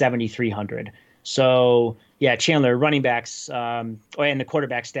 He is 7,300. So yeah, Chandler, running backs, and the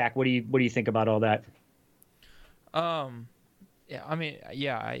quarterback stack. What do you think about all that? Yeah, I mean,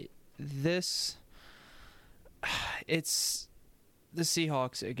 it's the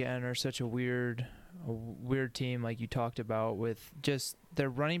Seahawks again are such a weird team, like you talked about, with just their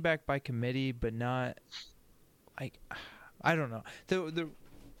running back by committee, but not like, I don't know. The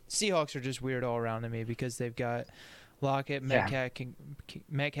Seahawks are just weird all around to me because they've got Lockett, Metcalf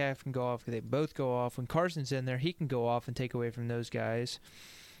can go off. They both go off. When Carson's in there, he can go off and take away from those guys.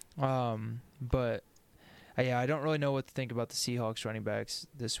 But yeah, I don't really know what to think about the Seahawks running backs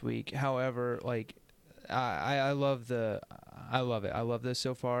this week. However, like I love it. I love this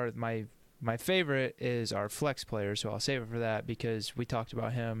so far. My favorite is our flex player, so I'll save it for that because we talked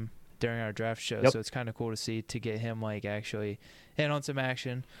about him during our draft show. Yep. So it's kind of cool to get him like actually in on some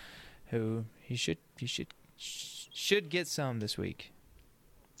action. Who he should get some this week.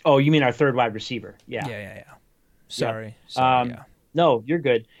 Oh, you mean our third wide receiver? Yeah. Yeah. Sorry. Yeah. No, you're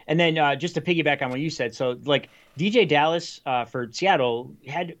good. And then just to piggyback on what you said, so like DJ Dallas for Seattle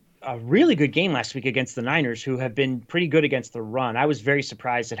had a really good game last week against the Niners, who have been pretty good against the run. I was very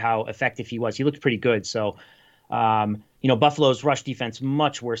surprised at how effective he was. He looked pretty good. So, Buffalo's rush defense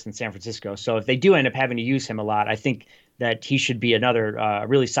much worse than San Francisco. So if they do end up having to use him a lot, I think that he should be another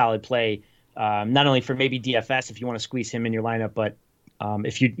really solid play, not only for maybe DFS if you want to squeeze him in your lineup, but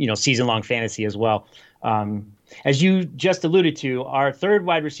if you season-long fantasy as well. As you just alluded to, our third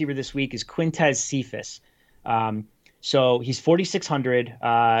wide receiver this week is Quintez Cephus. So he's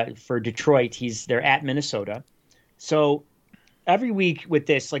 4,600 for Detroit. They're at Minnesota. So every week with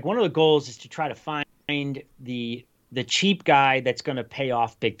this, like one of the goals is to try to find the cheap guy that's going to pay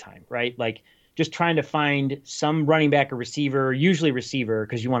off big time, right? Like just trying to find some running back or receiver, usually receiver,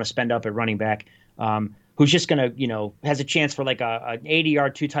 because you want to spend up at running back, who's just going to, has a chance for like an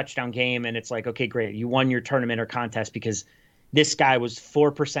 80-yard, 2-touchdown game. And it's like, okay, great. You won your tournament or contest because this guy was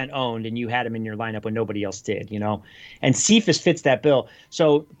 4% owned and you had him in your lineup when nobody else did, And Cephus fits that bill.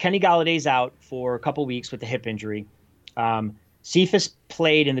 So Kenny Galladay's out for a couple weeks with a hip injury. Cephus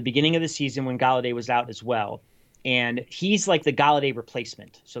played in the beginning of the season when Galladay was out as well. And he's like the Galladay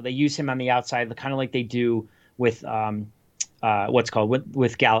replacement. So they use him on the outside, kind of like they do with Galladay.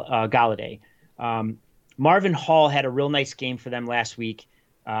 Marvin Hall had a real nice game for them last week.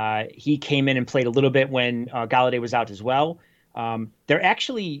 He came in and played a little bit when Galladay was out as well.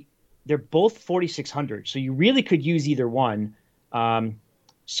 They're both 4,600, so you really could use either one. Um,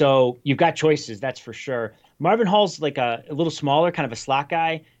 so you've got choices, that's for sure. Marvin Hall's like a little smaller, kind of a slot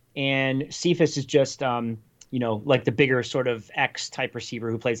guy, and Cephas is just like the bigger sort of X type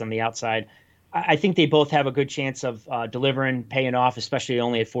receiver who plays on the outside. I think they both have a good chance of delivering, paying off, especially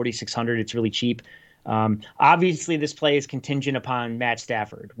only at 4,600. It's really cheap. Obviously, this play is contingent upon Matt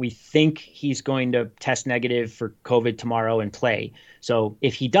Stafford. We think he's going to test negative for COVID tomorrow and play. So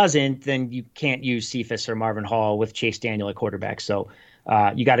if he doesn't, then you can't use Cephas or Marvin Hall with Chase Daniel at quarterback. So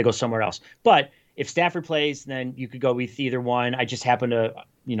you got to go somewhere else. But if Stafford plays, then you could go with either one. I just happen to,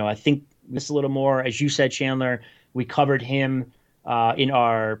 I think this a little more. As you said, Chandler, we covered him in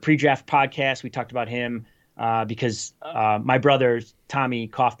our pre-draft podcast. We talked about him because my brother Tommy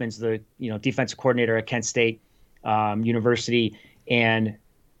Kaufman's the defensive coordinator at Kent State University, and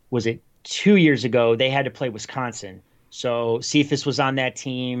was it 2 years ago they had to play Wisconsin. So Cephas was on that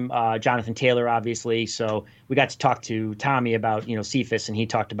team, Jonathan Taylor obviously. So we got to talk to Tommy about Cephas, and he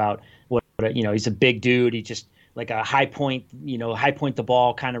talked about what he's a big dude. He just like a high point the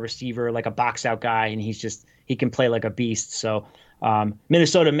ball kind of receiver, like a box out guy, and he can play like a beast. So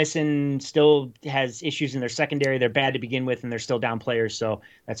Minnesota still has issues in their secondary. They're bad to begin with, and they're still down players. So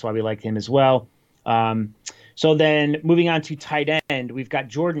that's why we liked him as well. So then moving on to tight end, we've got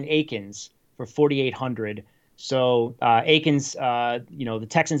Jordan Akins for 4,800. So Akins, the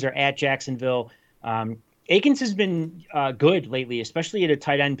Texans are at Jacksonville. Akins has been good lately, especially at a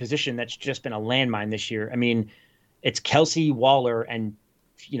tight end position that's just been a landmine this year. I mean, it's Kelsey, Waller, and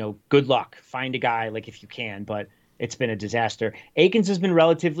good luck. Find a guy if you can, but it's been a disaster. Akins has been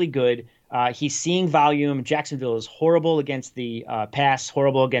relatively good. He's seeing volume. Jacksonville is horrible against the pass,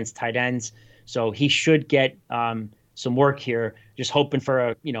 horrible against tight ends. So he should get some work here. Just hoping for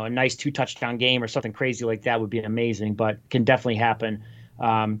a nice 2-touchdown game or something crazy like that would be amazing, but can definitely happen.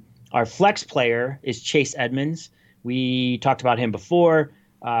 Our flex player is Chase Edmonds. We talked about him before.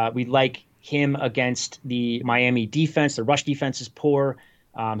 We like him against the Miami defense. The rush defense is poor.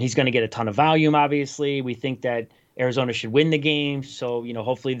 He's going to get a ton of volume, obviously. We think that Arizona should win the game. So,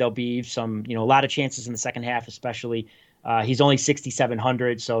 hopefully there'll be a lot of chances in the second half, especially. He's only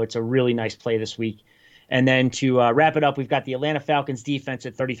 6,700, so it's a really nice play this week. And then to wrap it up, we've got the Atlanta Falcons defense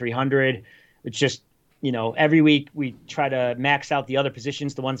at 3,300. It's just, every week we try to max out the other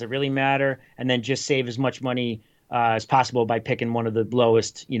positions, the ones that really matter, and then just save as much money as possible by picking one of the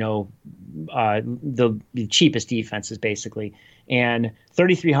lowest, the cheapest defenses, basically. And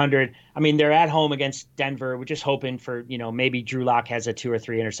 3,300, I mean, they're at home against Denver. We're just hoping for, maybe Drew Lock has a 2 or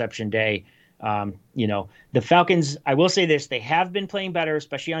 3 interception day. The Falcons, I will say this, they have been playing better,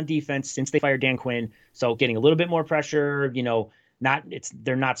 especially on defense since they fired Dan Quinn. So getting a little bit more pressure,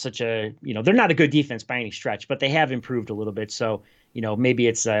 they're not such a, they're not a good defense by any stretch, but they have improved a little bit. So, maybe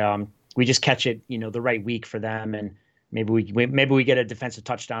it's, we just catch it, the right week for them. And maybe we get a defensive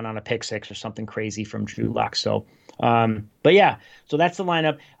touchdown on a pick six or something crazy from Drew Lock. So, but yeah, so that's the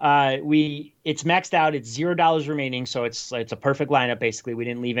lineup. It's maxed out. It's $0 remaining. So it's a perfect lineup. Basically, we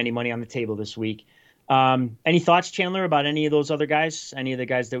didn't leave any money on the table this week. Any thoughts, Chandler, about any of those other guys? Any of the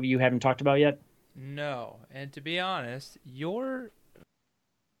guys that you haven't talked about yet? No. And to be honest,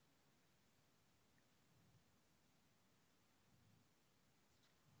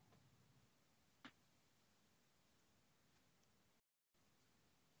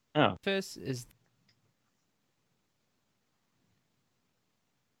 office is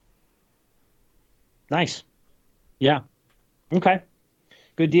nice. Yeah. Okay.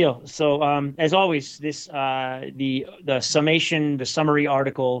 Good deal. So, as always, this the summation, the summary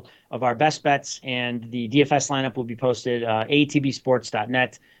article of our best bets and the DFS lineup will be posted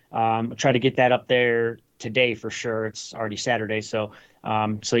atbsports.net. I'll try to get that up there today for sure. It's already Saturday, so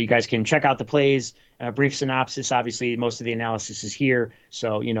you guys can check out the plays. Brief synopsis. Obviously, most of the analysis is here,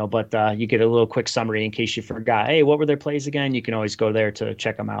 so but you get a little quick summary in case you forgot. Hey, what were their plays again? You can always go there to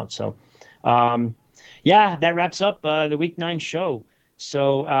check them out. So, yeah, that wraps up the Week 9 show.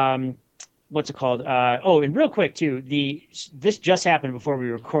 So, what's it called? And real quick too, this just happened before we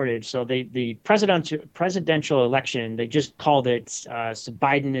recorded. So the presidential election, they just called it. So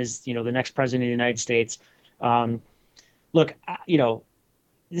Biden is, the next president of the United States. Look,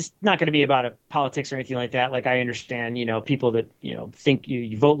 this is not going to be about politics or anything like that. Like I understand, people that think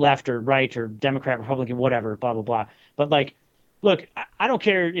you vote left or right or Democrat, Republican, whatever, blah blah blah. But look, I don't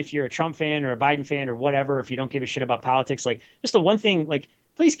care if you're a Trump fan or a Biden fan or whatever. If you don't give a shit about politics, just the one thing,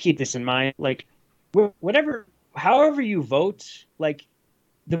 please keep this in mind. However you vote,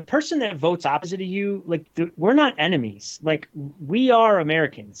 the person that votes opposite of you, we're not enemies. We are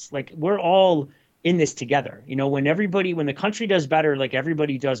Americans. We're all in this together. When when the country does better, like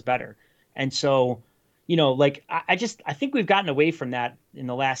everybody does better. And so, like I think we've gotten away from that in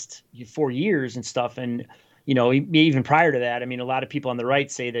the last 4 years and stuff. And, even prior to that, I mean, a lot of people on the right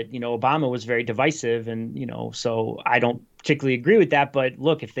say that, Obama was very divisive. And, so I don't particularly agree with that. But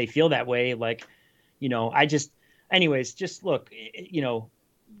look, if they feel that way, like, anyways, just look,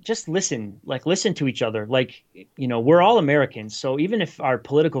 just listen to each other. Like, we're all Americans. So even if our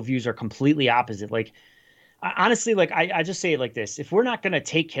political views are completely opposite, like, honestly, like I just say it like this: if we're not going to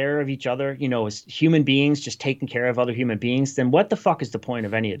take care of each other, as human beings, just taking care of other human beings, then what the fuck is the point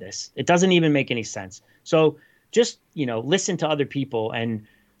of any of this? It doesn't even make any sense. So just, listen to other people and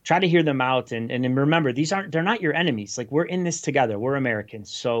try to hear them out. And remember, they're not your enemies. Like, we're in this together. We're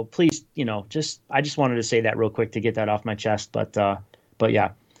Americans. So please, I just wanted to say that real quick to get that off my chest. But yeah.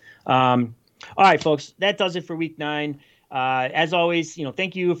 All right, folks, that does it for week 9. As always,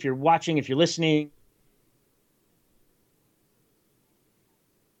 thank you if you're watching, if you're listening.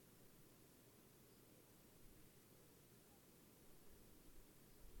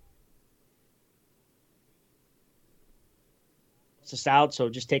 Us out, so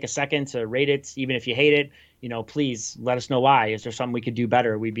just take a second to rate it. Even if you hate it, please let us know why. Is there something we could do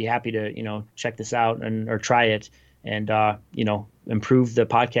better? We'd be happy to check this out or try it and improve the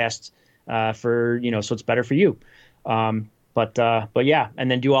podcast for so it's better for you. But yeah,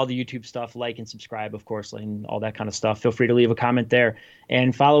 and then do all the YouTube stuff, like and subscribe, of course, and all that kind of stuff. Feel free to leave a comment there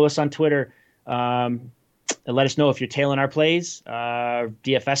and follow us on Twitter. And let us know if you're tailing our plays,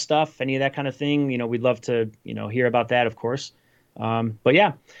 DFS stuff, any of that kind of thing. We'd love to hear about that, of course. But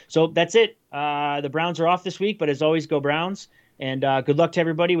yeah, so that's it. The Browns are off this week, but as always, go Browns. And good luck to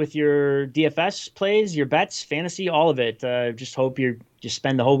everybody with your DFS plays, your bets, fantasy, all of it. Just hope you just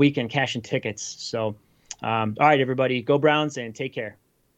spend the whole weekend cashing tickets. So, all right, everybody, go Browns and take care.